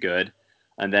not very good.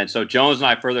 And then so Jones and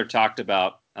I further talked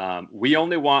about we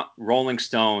only want Rolling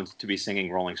Stones to be singing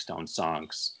Rolling Stones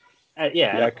songs.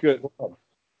 Yeah, I could.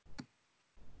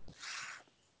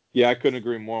 Yeah, I couldn't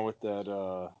agree more with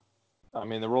that. I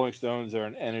mean, the Rolling Stones are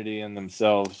an entity in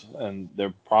themselves, and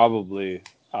they're probably,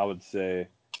 I would say,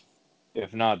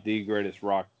 if not the greatest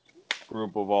rock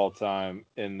group of all time,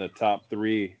 in the top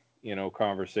 3,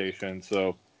 conversation.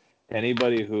 So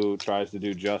anybody who tries to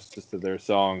do justice to their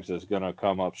songs is going to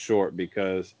come up short,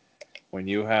 because when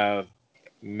you have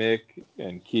Mick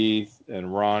and Keith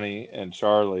and Ronnie and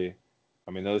Charlie,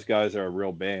 I mean, those guys are a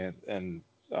real band. And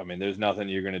I mean, there's nothing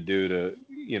you're going to do to,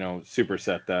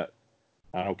 superset that.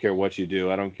 I don't care what you do.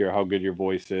 I don't care how good your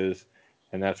voice is.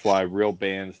 And that's why real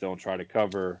bands don't try to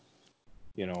cover,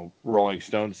 Rolling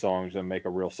Stone songs and make a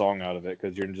real song out of it,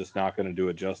 because you're just not going to do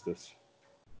it justice.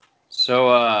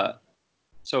 So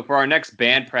for our next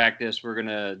band practice, we're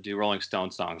gonna do Rolling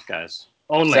Stone songs, guys.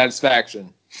 Only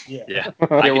Satisfaction. Yeah.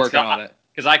 You're working on it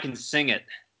because I can sing it.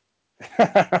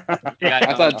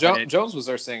 I thought Jones was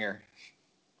our singer.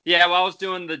 Yeah, well, I was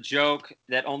doing the joke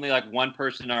that only like one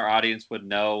person in our audience would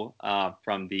know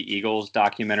from the Eagles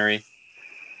documentary.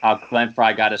 How Glenn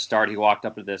Frey got his start. He walked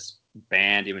up to this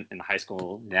band even in high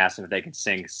school and asked them if they could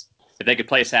sing, if they could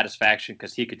play "Satisfaction"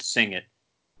 because he could sing it.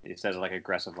 He says it like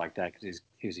aggressive like that because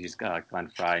he's Glenn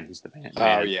Frey and he's the band.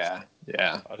 Oh yeah.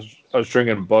 I was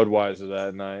drinking Budweiser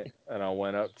that night, and I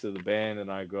went up to the band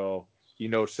and I go,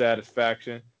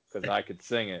 "Satisfaction," because I could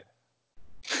sing it.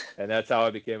 And that's how I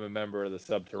became a member of the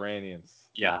Subterraneans.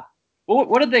 Yeah. Well,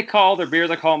 what did they call their beer?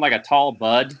 They call them like a tall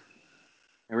bud. And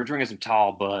we're drinking some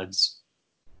tall buds.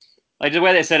 Like the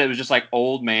way they said it was just like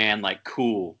old man, like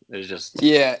cool. It was just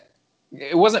It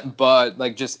wasn't Bud.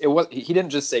 Like just it was. He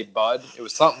didn't just say Bud. It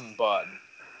was something Bud.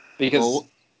 Because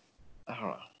I don't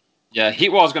know. Yeah,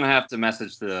 Heatwall's gonna have to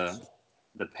message the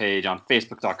page on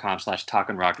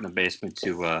Facebook.com/Talkin' Rock in the Basement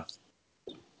to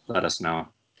let us know.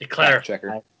 To clarify.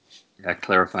 Checker. Yeah,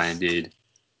 clarify indeed.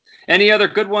 Any other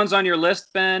good ones on your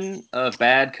list, Ben, of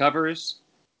bad covers?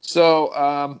 So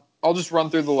I'll just run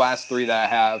through the last 3 that I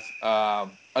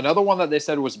have. Another one that they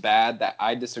said was bad that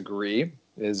I disagree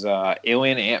is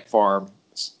Alien Ant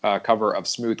Farm's cover of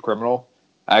 "Smooth Criminal."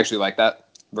 I actually like that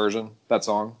version, that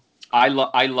song. I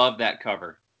love that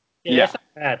cover. Yeah, that's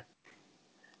not bad.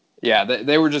 Yeah,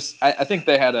 they were just. I think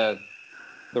they had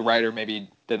the writer maybe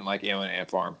didn't like Alien Ant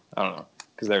Farm. I don't know,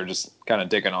 because they were just kind of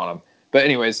digging on him. But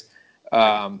anyways,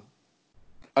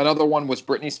 another one was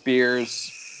Britney Spears.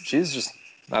 She's just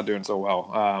not doing so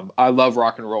well. "I Love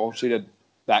Rock and Roll." She did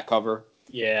that cover.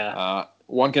 Yeah.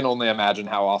 One can only imagine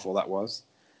how awful that was.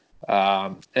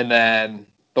 And then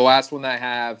the last one that I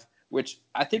have which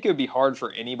I think it would be hard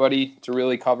for anybody to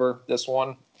really cover this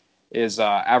one, is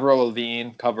Avril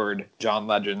Lavigne covered John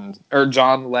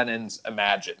Lennon's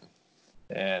 "Imagine,"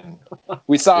 and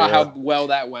we saw how well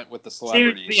that went with the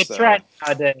celebrities. Seems to be a trend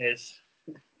nowadays.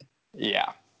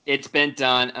 Yeah, it's been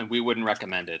done, and we wouldn't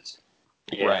recommend it.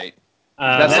 Yeah. Right.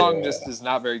 That song just is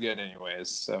not very good, anyways.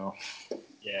 So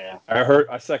yeah,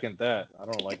 I second that. I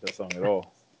don't like that song at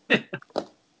all. It's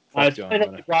funny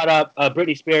that you brought up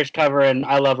Britney Spears cover and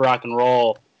 "I Love Rock and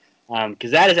Roll," because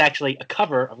that is actually a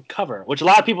cover of a cover, which a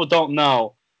lot of people don't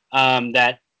know. Everyone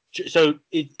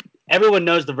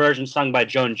knows the version sung by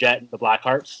Joan Jett and the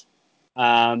Blackhearts,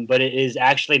 but it is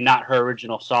actually not her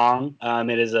original song.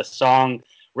 It is a song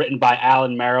written by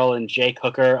Alan Merrill and Jake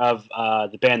Hooker of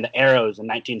the band The Arrows in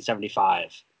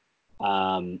 1975.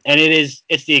 And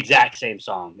it's the exact same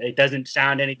song. It doesn't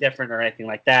sound any different or anything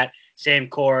like that. Same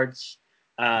chords.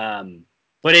 But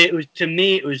it was, to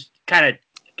me, it was kind of,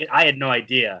 I had no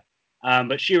idea.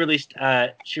 But she released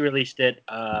it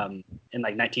in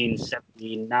like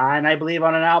 1979, I believe,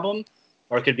 on an album,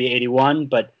 or it could be 81.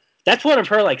 But that's one of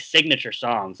her like signature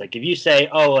songs. Like if you say,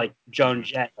 oh, like Joan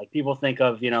Jett, like people think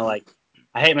of, like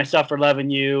I Hate Myself for Loving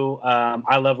You,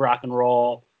 I Love Rock and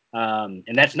Roll, and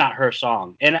that's not her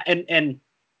song. And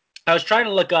I was trying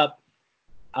to look up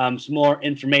some more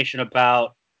information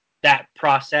about that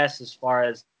process as far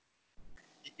as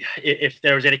if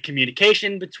there was any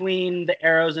communication between the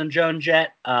Arrows and Joan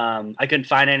Jett. I couldn't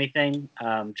find anything.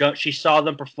 She saw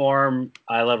them perform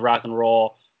I Love Rock and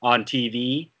Roll on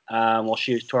TV while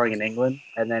she was touring in England,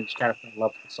 and then she kind of fell in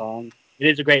love with the song. It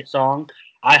is a great song.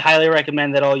 I highly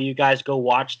recommend that all you guys go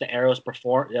watch the Arrows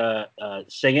perform,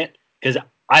 sing it, because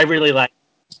I really like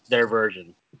their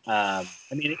version. It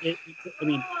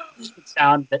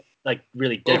sounds like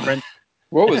really different.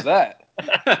 what was that?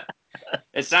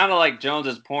 It sounded like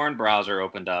Jones's porn browser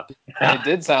opened up. It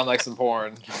did sound like some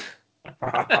porn.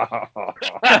 Got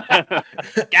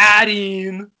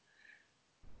him.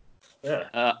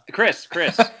 Chris,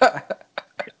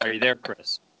 are you there,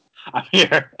 Chris? I'm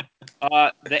here.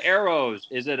 The Arrows,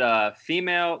 is it a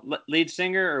female lead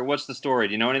singer, or what's the story?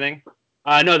 Do you know anything?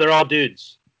 No, they're all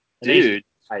dudes. Dude.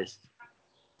 Guys.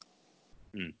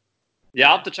 Yeah,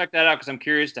 I'll have to check that out because I'm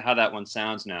curious to how that one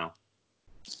sounds now.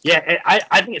 Yeah,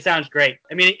 I think it sounds great.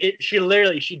 I mean, she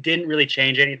didn't really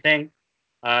change anything.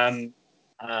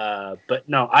 But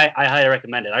no, I highly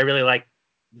recommend it. I really like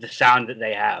the sound that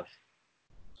they have.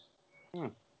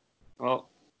 Well,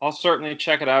 I'll certainly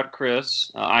check it out,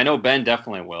 Chris. I know Ben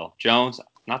definitely will. Jones,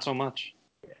 not so much.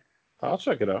 I'll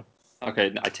check it out.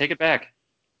 Okay, I take it back.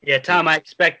 Yeah, Tom, I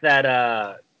expect that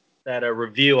a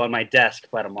review on my desk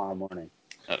by tomorrow morning.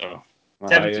 Uh-oh.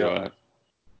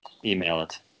 Email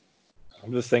it.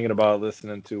 I'm just thinking about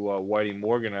listening to Whitey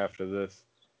Morgan after this.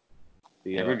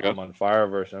 The I'm on Fire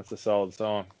version. That's a solid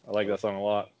song. I like that song a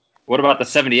lot. What about the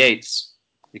 78s?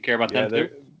 You care about them too?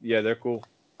 Yeah, they're cool.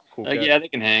 Cool. Yeah, they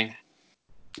can hang.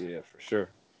 Yeah, for sure.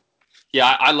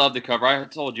 Yeah, I love the cover. I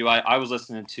told you I was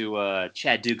listening to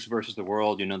Chad Dukes versus the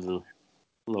World, the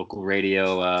local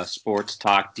radio sports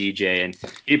talk DJ, and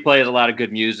he plays a lot of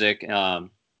good music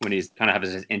when he's kind of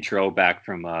having his intro back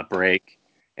from break.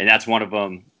 And that's one of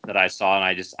them that I saw,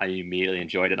 and I immediately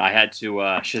enjoyed it. I had to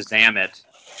Shazam it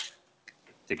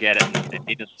to get it, and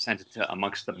needed to send it to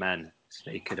Amongst the Men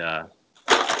so they could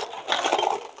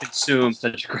consume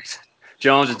such a great.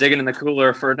 Jones is digging in the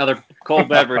cooler for another cold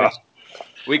beverage.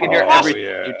 We can hear everything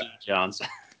you do, Jones.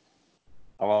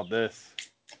 How about this?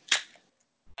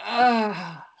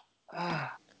 I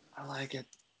like it.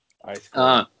 Ice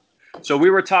cold. So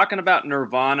we were talking about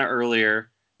Nirvana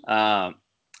earlier. I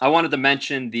wanted to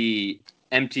mention the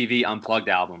MTV Unplugged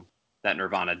album that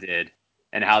Nirvana did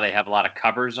and how they have a lot of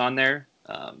covers on there.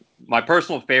 My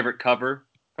personal favorite cover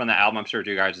from the album, I'm sure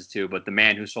you guys is too, but The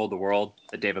Man Who Sold the World,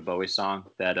 the David Bowie song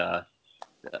that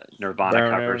Nirvana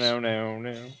covers. No.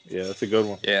 Yeah, that's a good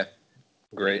one. Yeah,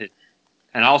 great.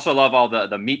 And I also love all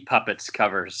the Meat Puppets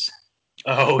covers.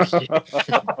 Oh,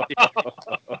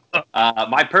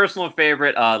 my personal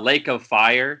favorite, Lake of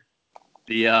Fire,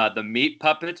 the Meat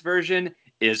Puppets version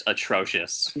is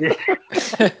atrocious.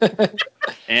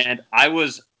 And I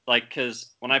was like, because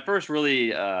when I first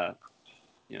really,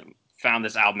 found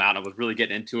this album out and I was really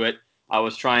getting into it, I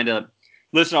was trying to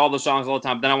listen to all the songs all the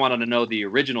time. Then I wanted to know the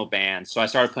original band, so I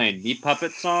started playing Meat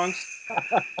Puppets songs.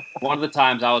 One of the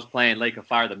times I was playing Lake of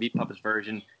Fire, the Meat Puppets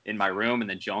version, in my room, and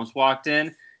then Jones walked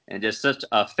in, and just such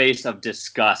a face of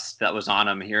disgust that was on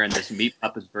him hearing this Meat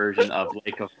Puppets version of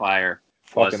Lake of Fire.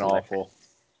 Fucking awful.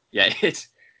 Yeah, it's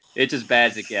as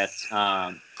bad as it gets.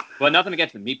 But nothing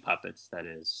against the Meat Puppets, that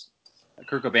is.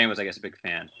 Kurt Cobain was, I guess, a big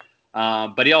fan.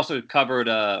 But he also covered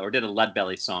or did a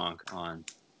Leadbelly song on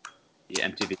the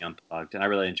MTV Unplugged, and I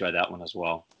really enjoyed that one as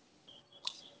well.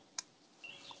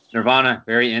 Nirvana,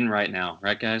 very in right now,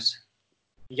 right, guys?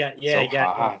 We got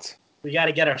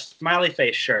to get our smiley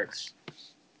face shirts.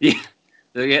 Yeah,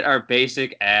 they get our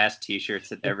basic ass T-shirts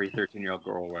that every 13-year-old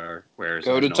girl wears.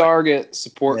 Go to Target,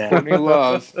 support Courtney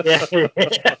Love. Yeah.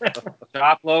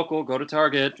 Shop local, go to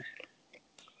Target.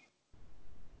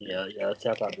 Yeah, let's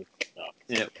talk about this.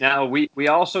 Yeah. Now we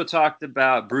also talked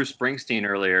about Bruce Springsteen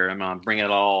earlier. I'm bringing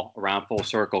it all around full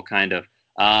circle, kind of.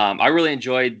 I really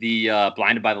enjoyed the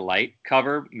 "Blinded by the Light"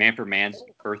 cover, Manfred Mann's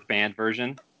Earth Band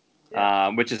version,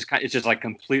 which is it's just like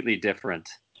completely different.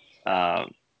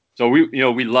 So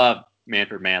we love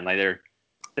Manfred Mann. Like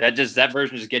that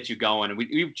version just gets you going. And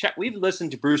we've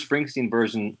listened to Bruce Springsteen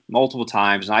version multiple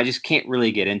times, and I just can't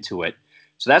really get into it.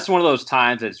 So that's one of those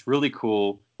times that's really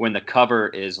cool when the cover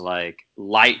is like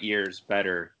light years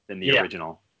better than the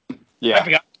original. Yeah, I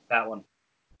forgot that one.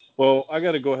 Well, I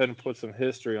got to go ahead and put some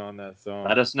history on that song.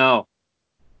 Let us know.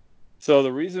 So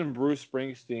the reason Bruce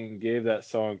Springsteen gave that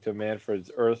song to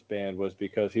Manfred's Earth Band was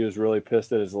because he was really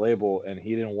pissed at his label and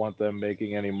he didn't want them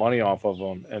making any money off of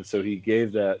him. And so he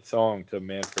gave that song to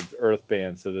Manfred's Earth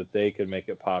Band so that they could make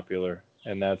it popular.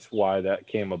 And that's why that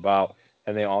came about.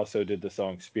 And they also did the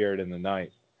song Spirit in the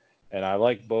Night. And I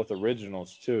like both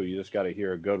originals too. You just got to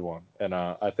hear a good one. And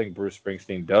I think Bruce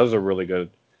Springsteen does a really good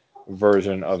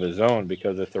version of his own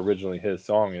because it's originally his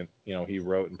song and he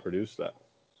wrote and produced that.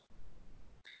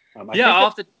 I'll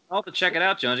have to check it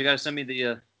out, Jones. You got to send me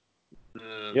the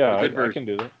good version. I can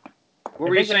do that. What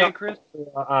were you saying, Chris?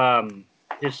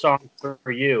 His song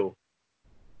for you.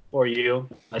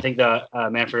 I think the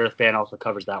Manfred Earth Band also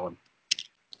covers that one.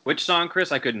 Which song,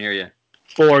 Chris? I couldn't hear you.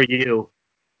 For you.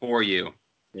 For you.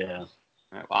 Yeah. All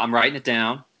right, well, I'm writing it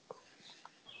down.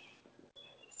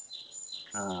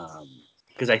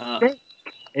 Because I think,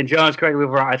 and Jones, correct me if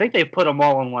I'm wrong, I think they put them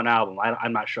all on one album.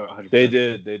 I'm not sure 100%. They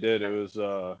did. It was,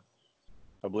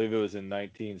 I believe it was in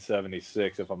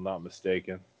 1976, if I'm not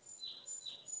mistaken.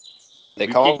 They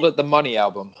called it the Money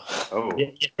Album. Oh.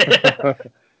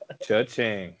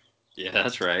 Cha-ching. Yeah,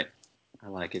 that's right. I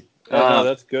like it. No,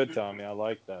 that's good, Tommy. I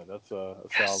like that. That's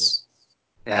solid.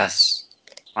 Yes.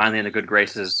 Finally in the good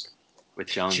graces with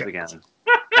Jones again.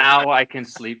 Now I can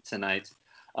sleep tonight.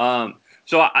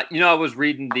 So I was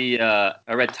reading I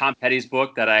read Tom Petty's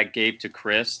book that I gave to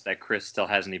Chris that Chris still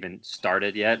hasn't even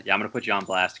started yet. Yeah, I'm gonna put you on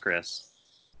blast, Chris.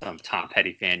 Some Tom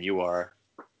Petty fan you are.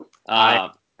 I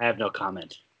have no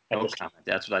comment. No comment.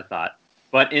 That's what I thought.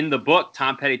 But in the book,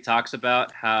 Tom Petty talks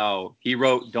about how he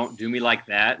wrote "Don't Do Me Like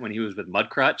That" when he was with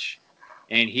Mudcrutch,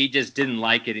 and he just didn't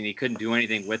like it, and he couldn't do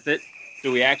anything with it.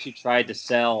 So he actually tried to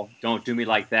sell "Don't Do Me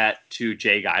Like That" to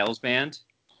Jay Giles' band.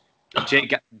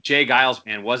 Jay Giles'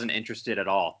 band wasn't interested at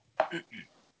all.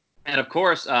 And of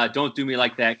course, "Don't Do Me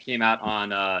Like That" came out on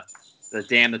the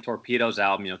Damn the Torpedoes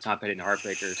album, Tom Petty and the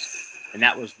Heartbreakers, and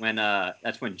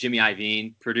that's when Jimmy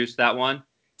Iovine produced that one.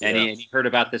 And he heard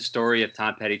about this story of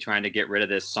Tom Petty trying to get rid of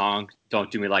this song, "Don't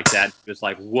Do Me Like That." He was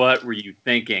like, "What were you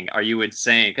thinking? Are you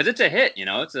insane?" Because it's a hit,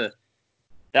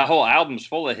 that whole album's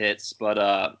full of hits.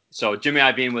 But so Jimmy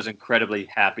Iovine was incredibly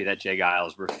happy that Jay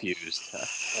Giles refused to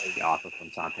play the offer from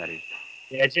Tom Petty.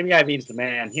 Yeah, Jimmy Iovine's the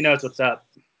man. He knows what's up.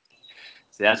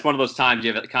 So that's one of those times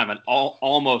you have kind of an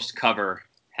almost cover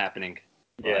happening.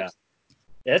 Yeah,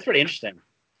 that's pretty interesting.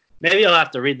 Maybe I'll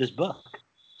have to read this book.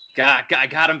 Got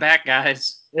him back,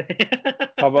 guys.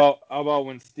 How about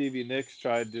when Stevie Nicks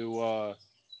tried to?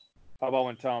 How about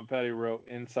when Tom Petty wrote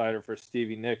 "Insider" for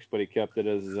Stevie Nicks, but he kept it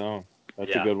as his own?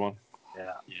 That's a good one.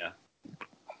 Yeah.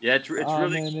 It's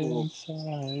really cool.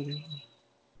 Insider.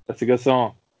 That's a good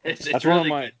song. It's that's really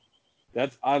one of my.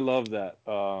 Good. I love that.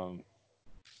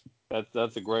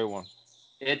 That's a great one.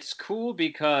 It's cool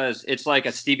because it's like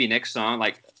a Stevie Nicks song.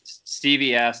 Like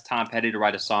Stevie asked Tom Petty to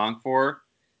write a song for her.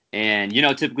 And,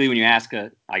 typically when you ask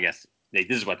I guess this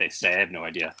is what they say. I have no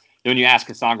idea. When you ask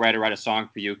a songwriter to write a song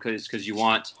for you, because you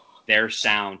want their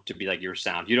sound to be like your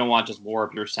sound. You don't want just more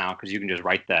of your sound because you can just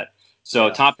write that. So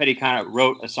Tom Petty kind of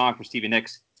wrote a song for Stevie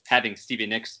Nicks, having Stevie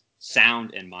Nicks'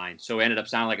 sound in mind. So it ended up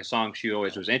sounding like a song she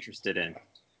always was interested in.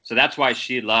 So that's why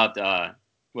she loved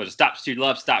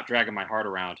Stop Dragging My Heart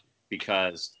Around,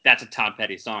 because that's a Tom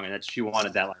Petty song, and she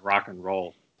wanted that like rock and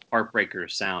roll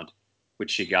Heartbreaker sound, which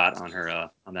she got on her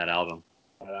on that album.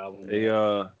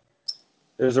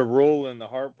 There's a rule in the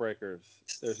Heartbreakers.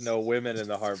 There's no women in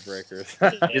the Heartbreakers.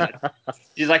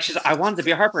 She's like, I wanted to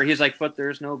be a Heartbreaker. He's like, but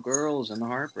there's no girls in the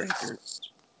Heartbreakers.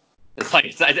 It's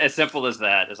like as simple as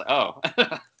that. It's like, oh.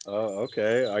 Oh,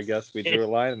 okay. I guess we drew a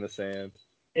line in the sand.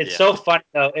 It's so funny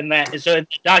though. In that, so in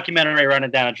the documentary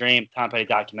 "Running Down a Dream," Tom Petty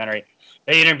documentary,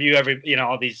 they interview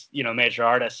all these major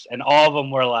artists, and all of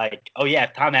them were like, "Oh yeah,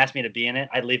 if Tom asked me to be in it,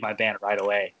 I'd leave my band right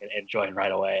away and join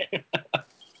right away."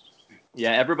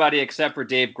 Yeah, everybody except for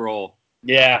Dave Grohl.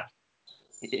 Yeah.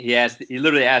 He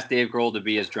literally asked Dave Grohl to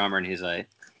be his drummer, and he's like,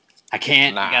 "I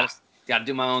can't. Nah. I gotta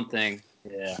do my own thing."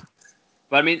 Yeah.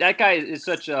 But I mean, that guy is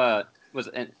such a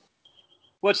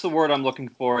what's the word I'm looking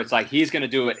for? It's like he's gonna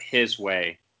do it his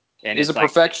way, and he's a like,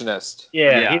 perfectionist.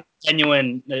 Yeah, he's a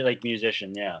genuine like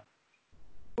musician. Yeah.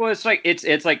 Well, it's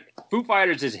like Foo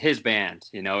Fighters is his band,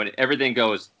 and everything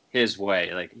goes his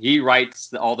way. Like he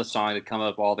writes all the songs that come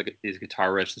up, these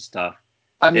guitar riffs and stuff.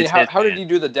 I mean, how did he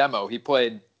do the demo? He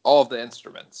played all of the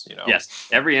instruments, Yes,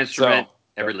 every instrument,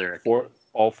 every lyric.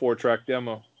 All 4-track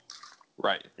demo.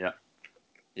 Right. Yeah.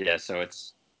 Yeah. So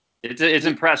it's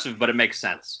impressive, but it makes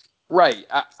sense. Right.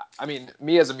 I mean,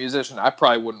 me as a musician, I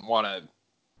probably wouldn't want to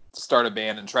start a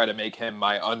band and try to make him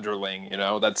my underling.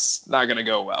 That's not going to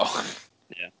go well.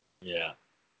 Yeah.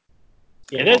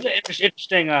 There's an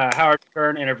interesting Howard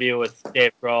Stern interview with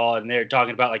Dave Grohl, and they're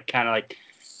talking about kind of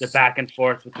the back and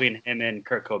forth between him and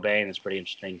Kurt Cobain. It's pretty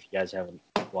interesting if you guys haven't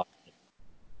watched it.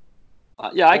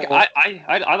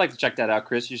 I'd like to check that out,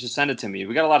 Chris. You should send it to me.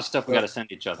 We got a lot of stuff we got to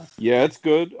send each other. Yeah, it's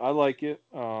good. I like it.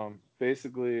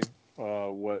 Basically,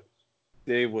 what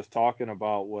Dave was talking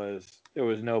about was there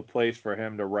was no place for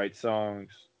him to write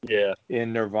songs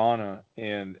in Nirvana,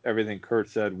 and everything Kurt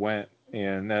said went,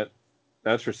 and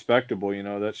that's respectable.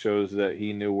 That shows that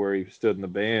he knew where he stood in the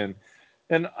band.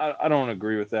 And I don't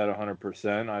agree with that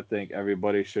 100%. I think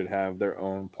everybody should have their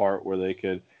own part where they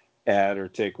could add or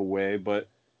take away. But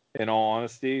in all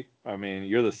honesty, I mean,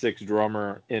 you're the sixth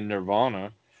drummer in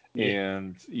Nirvana,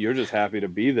 and you're just happy to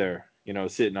be there,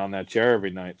 sitting on that chair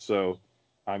every night. So,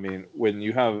 I mean, when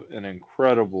you have an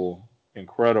incredible,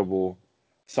 incredible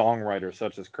songwriter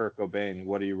such as Kurt Cobain,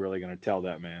 what are you really going to tell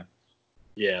that man?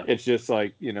 Yeah. It's just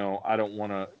like, I don't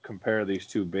want to compare these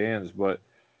two bands, but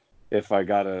if I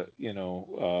got to,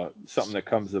 something that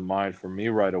comes to mind for me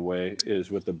right away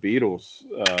is with the Beatles.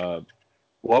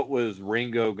 What was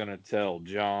Ringo going to tell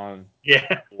John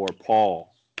or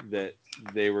Paul that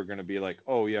they were going to be like,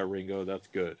 oh, yeah, Ringo, that's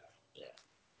good? Yeah.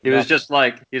 He was just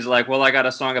like, he's like, well, I got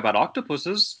a song about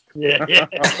octopuses. Yeah.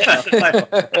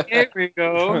 Like, hey,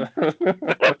 Ringo.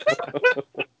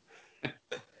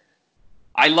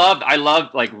 I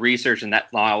loved like researching that.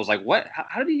 I was like, what?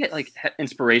 How did he get like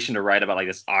inspiration to write about like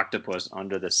this octopus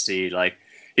under the sea? Like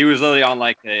he was literally on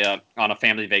like on a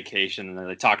family vacation, and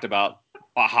they talked about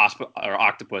a hospital or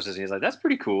octopuses. And he's like, that's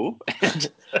pretty cool.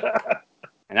 And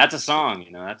that's a song,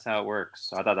 That's how it works.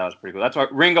 So I thought that was pretty cool. That's why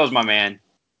Ringo's my man.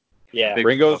 Yeah,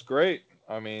 Ringo's great.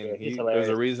 I mean, there's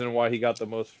a reason why he got the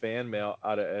most fan mail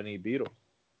out of any Beatle.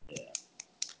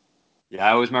 Yeah,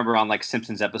 I always remember on like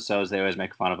Simpsons episodes, they always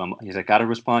make fun of him. He's like, "Got to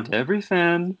respond to every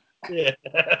fan." Yeah.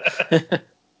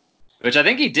 Which I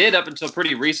think he did up until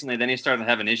pretty recently. Then he started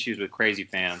having issues with crazy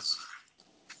fans,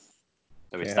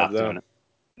 so he stopped doing it.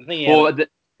 I think he had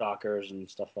stalkers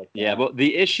and stuff like that. Yeah, but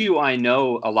the issue I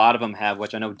know a lot of them have,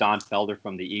 which I know Don Felder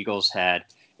from the Eagles had,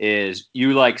 is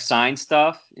you like sign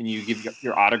stuff and you give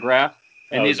your autograph,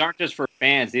 and these aren't just for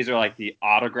fans; these are like the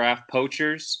autograph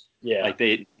poachers. Yeah, like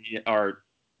they are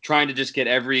trying to just get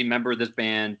every member of this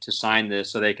band to sign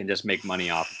this so they can just make money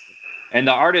off of it. And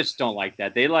the artists don't like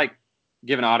that. They like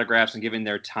giving autographs and giving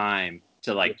their time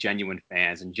to like genuine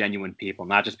fans and genuine people,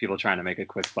 not just people trying to make a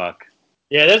quick buck.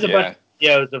 Yeah, there's a bunch of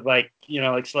videos of like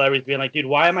celebrities being like, dude,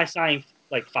 why am I signing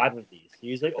like 5 of these?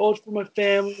 He's like, oh, it's for my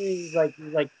family. He's like,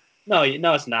 no,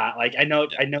 it's not. Like, I know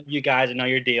you guys. I know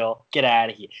your deal. Get out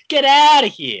of here. Get out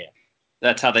of here.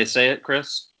 That's how they say it,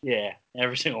 Chris? Yeah,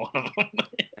 every single one of them.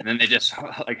 And then they just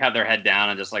like have their head down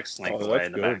and just like slink away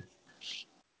in the back.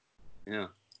 Yeah.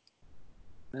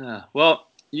 Yeah. Well,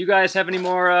 you guys have any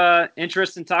more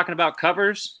interest in talking about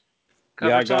covers?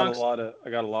 I got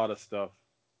a lot of stuff.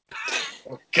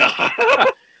 Oh, God.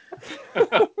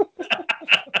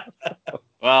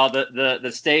 Well,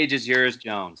 the stage is yours,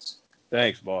 Jones.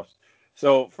 Thanks, boss.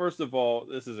 So first of all,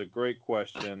 this is a great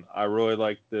question. I really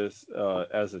like this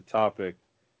as a topic,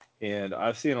 and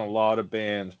I've seen a lot of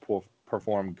bands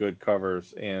perform good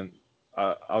covers. And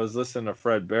I was listening to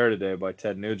Fred Bear today by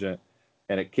Ted Nugent,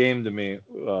 and it came to me.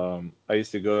 I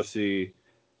used to go see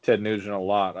Ted Nugent a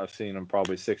lot. I've seen him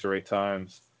probably 6 or 8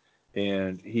 times.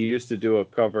 And he used to do a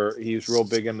cover. He was real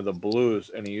big into the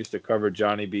blues, and he used to cover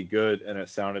Johnny B. Good, and it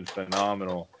sounded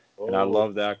phenomenal. And I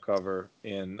love that cover,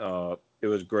 and it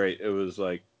was great. It was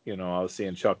like, I was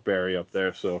seeing Chuck Berry up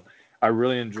there, so I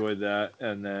really enjoyed that.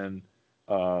 And then,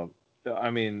 I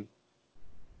mean,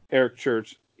 Eric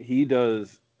Church, he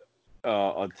does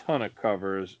a ton of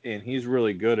covers, and he's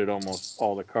really good at almost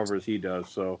all the covers he does.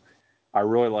 So I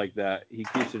really like that. He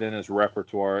keeps it in his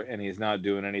repertoire, and he's not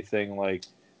doing anything like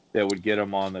that would get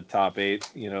him on the top 8,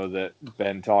 that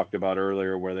Ben talked about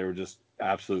earlier, where they were just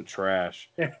absolute trash.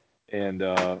 And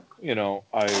I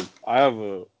have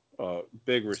a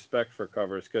big respect for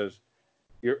covers because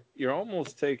you're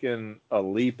almost taking a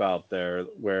leap out there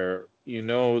where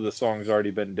the song's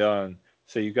already been done,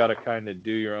 so you got to kind of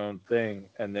do your own thing,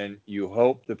 and then you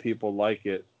hope the people like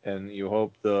it, and you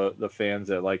hope the fans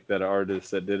that like that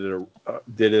artist that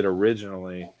did it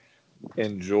originally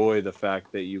enjoy the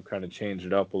fact that you kind of change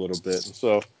it up a little bit. And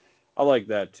so I like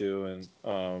that too. And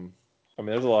I mean,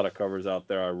 there's a lot of covers out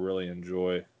there I really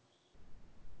enjoy.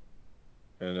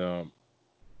 And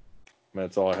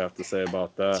that's all I have to say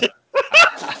about that.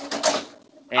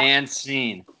 And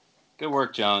scene. Good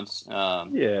work, Jones.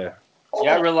 Yeah,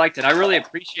 I really liked it. I really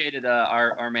appreciated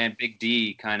our man Big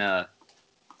D kind of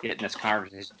getting this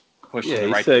conversation pushed in the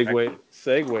right direction.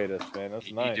 Segued us, man.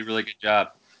 That's nice. He did a really good job.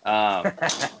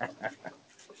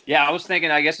 Yeah, I was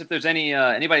thinking, I guess if there's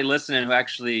anybody listening who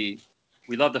actually,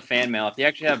 we love the fan mail. If they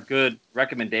actually have good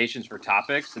recommendations for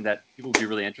topics and that people would be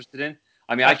really interested in,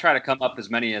 I mean, I try to come up as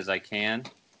many as I can.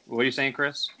 What are you saying,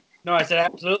 Chris? No, I said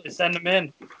absolutely. Send them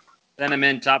in. Send them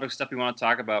in. Topic stuff you want to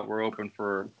talk about. We're open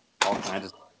for all kinds of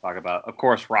stuff to talk about. Of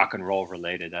course, rock and roll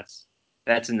related.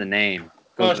 That's in the name.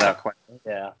 Goes without question.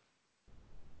 Yeah.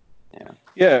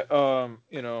 Yeah. And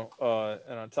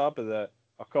on top of that,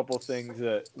 a couple of things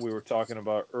that we were talking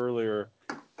about earlier.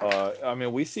 I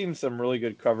mean, we've seen some really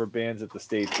good cover bands at the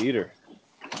State Theater.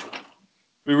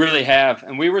 We really have,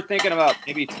 and we were thinking about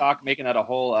maybe making that a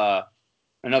whole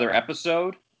another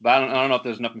episode. But I don't know if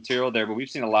there's enough material there. But we've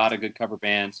seen a lot of good cover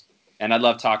bands, and I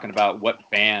love talking about what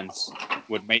bands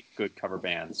would make good cover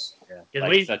bands. Yeah,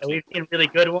 because we've seen really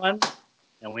good ones,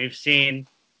 and we've seen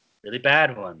really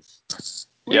bad ones.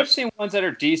 We've seen ones that are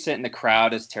decent, and the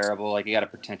crowd is terrible. Like you got a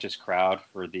pretentious crowd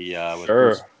for the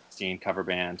Sure. Bruce cover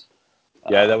band.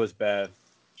 Yeah, that was bad.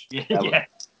 Yeah.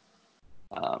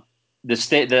 The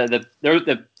State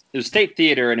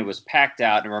Theater, and it was packed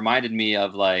out, and it reminded me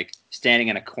of like standing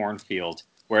in a cornfield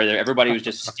where everybody was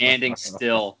just standing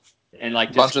still and like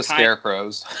a bunch of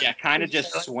scarecrows. Yeah, kind of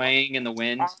just swaying in the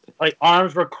wind. Like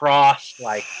arms were crossed.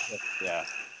 Like yeah.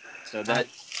 So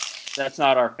that's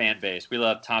not our fan base. We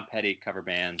love Tom Petty cover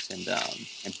bands and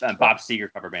Bob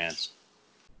Seger cover bands.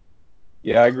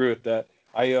 Yeah, I agree with that.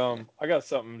 I got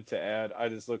something to add. I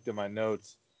just looked at my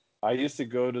notes. I used to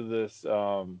go to this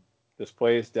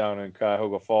place down in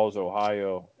Cuyahoga Falls,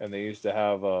 Ohio, and they used to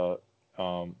have a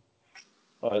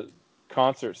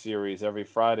concert series every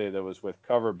Friday that was with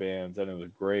cover bands, and it was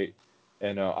great.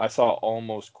 And I saw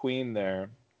Almost Queen there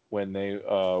when they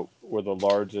were the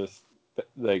largest,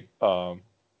 like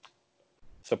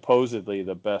supposedly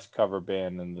the best cover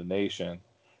band in the nation,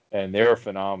 and they're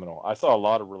phenomenal. I saw a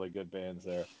lot of really good bands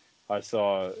there. I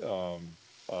saw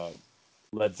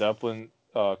Led Zeppelin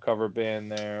cover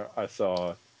band there. I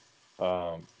saw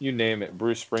you name it.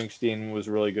 Bruce Springsteen was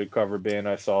a really good cover band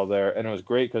I saw there, and it was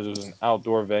great because it was an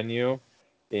outdoor venue,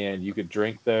 and you could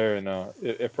drink there, and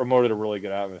it promoted a really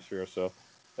good atmosphere. So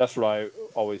that's what I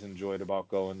always enjoyed about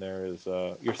going there is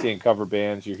you're seeing cover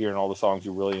bands, you're hearing all the songs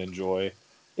you really enjoy,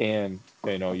 and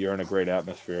you're in a great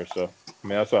atmosphere. So I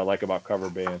mean that's what I like about cover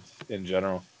bands in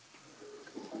general.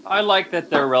 I like that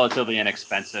they're relatively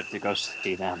inexpensive to go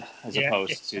see them as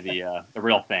opposed to the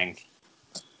real thing.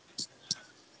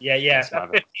 Yeah. A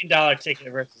 $15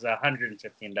 ticket versus a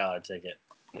 $115 ticket.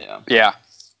 Yeah.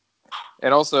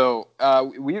 And also,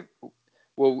 we're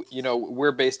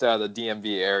based out of the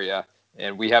DMV area,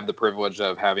 and we have the privilege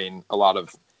of having a lot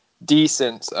of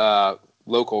decent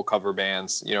local cover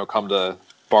bands, come to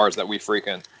bars that we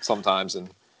frequent sometimes and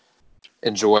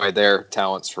enjoy their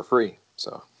talents for free.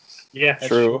 So yeah,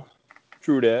 true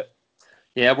that.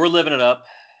 Yeah, we're living it up.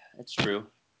 It's true.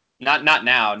 Not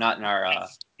now, not in our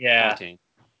quarantine.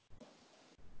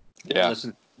 Yeah.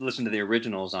 Listen to the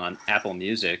originals on Apple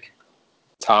Music.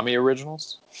 Tommy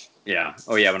originals? Yeah.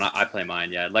 Oh yeah, when I play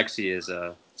mine, yeah. Lexi is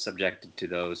subjected to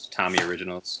those Tommy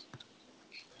originals.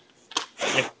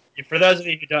 For those of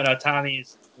you who don't know,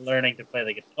 Tommy's learning to play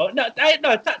the guitar. Oh no,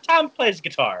 Tom plays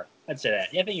guitar. I'd say that.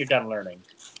 I think you're done learning.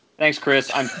 Thanks,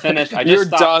 Chris. I'm finished. You're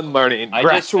done learning. I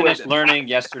just finished learning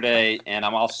yesterday, and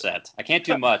I'm all set. I can't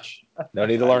do much. No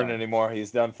need to learn anymore.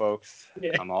 He's done, folks.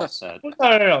 Yeah. I'm all set.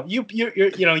 No. You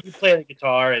play the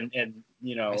guitar, and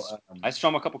I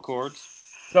strum a couple chords.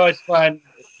 It's always fun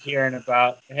hearing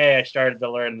about. Hey, I started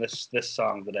to learn this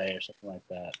song today, or something like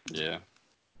that. Yeah.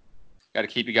 Got to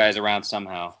keep you guys around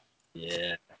somehow.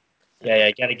 Yeah.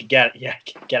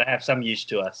 Gotta have some use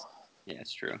to us. Yeah,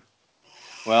 it's true.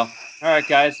 Well, all right,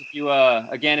 guys. If you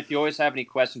if you always have any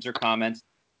questions or comments,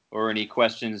 or any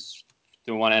questions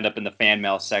don't want to end up in the fan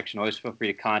mail section, always feel free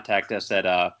to contact us at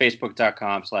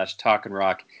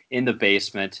facebook.com/talkandrock in the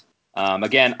basement.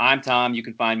 Again, I'm Tom. You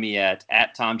can find me at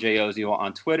TomJOzio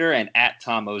on Twitter and at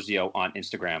TomOzio on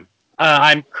Instagram.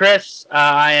 I'm Chris.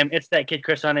 I am It's That Kid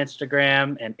Chris on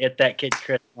Instagram and It That Kid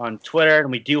Chris on Twitter.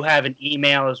 And we do have an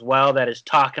email as well. That is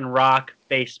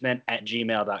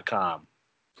talkandrockbasement@gmail.com.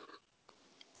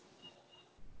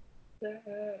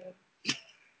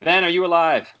 Ben, are you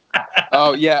alive?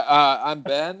 Oh yeah, I'm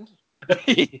Ben.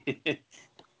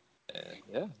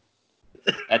 Yeah,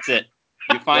 That's it.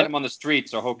 You find him on the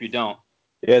streets, or hope you don't.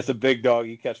 Yeah, it's a big dog.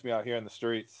 You catch me out here in the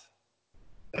streets.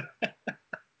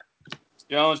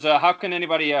 Jones, how can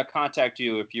anybody contact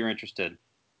you if you're interested?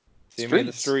 See me in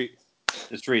the street.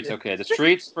 The streets, okay. The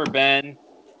streets for Ben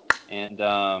and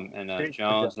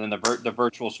Jones, and then the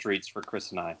virtual streets for Chris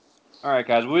and I. All right,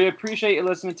 guys. We appreciate you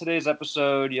listening to today's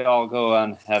episode. Y'all go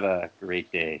on. Have a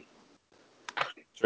great day.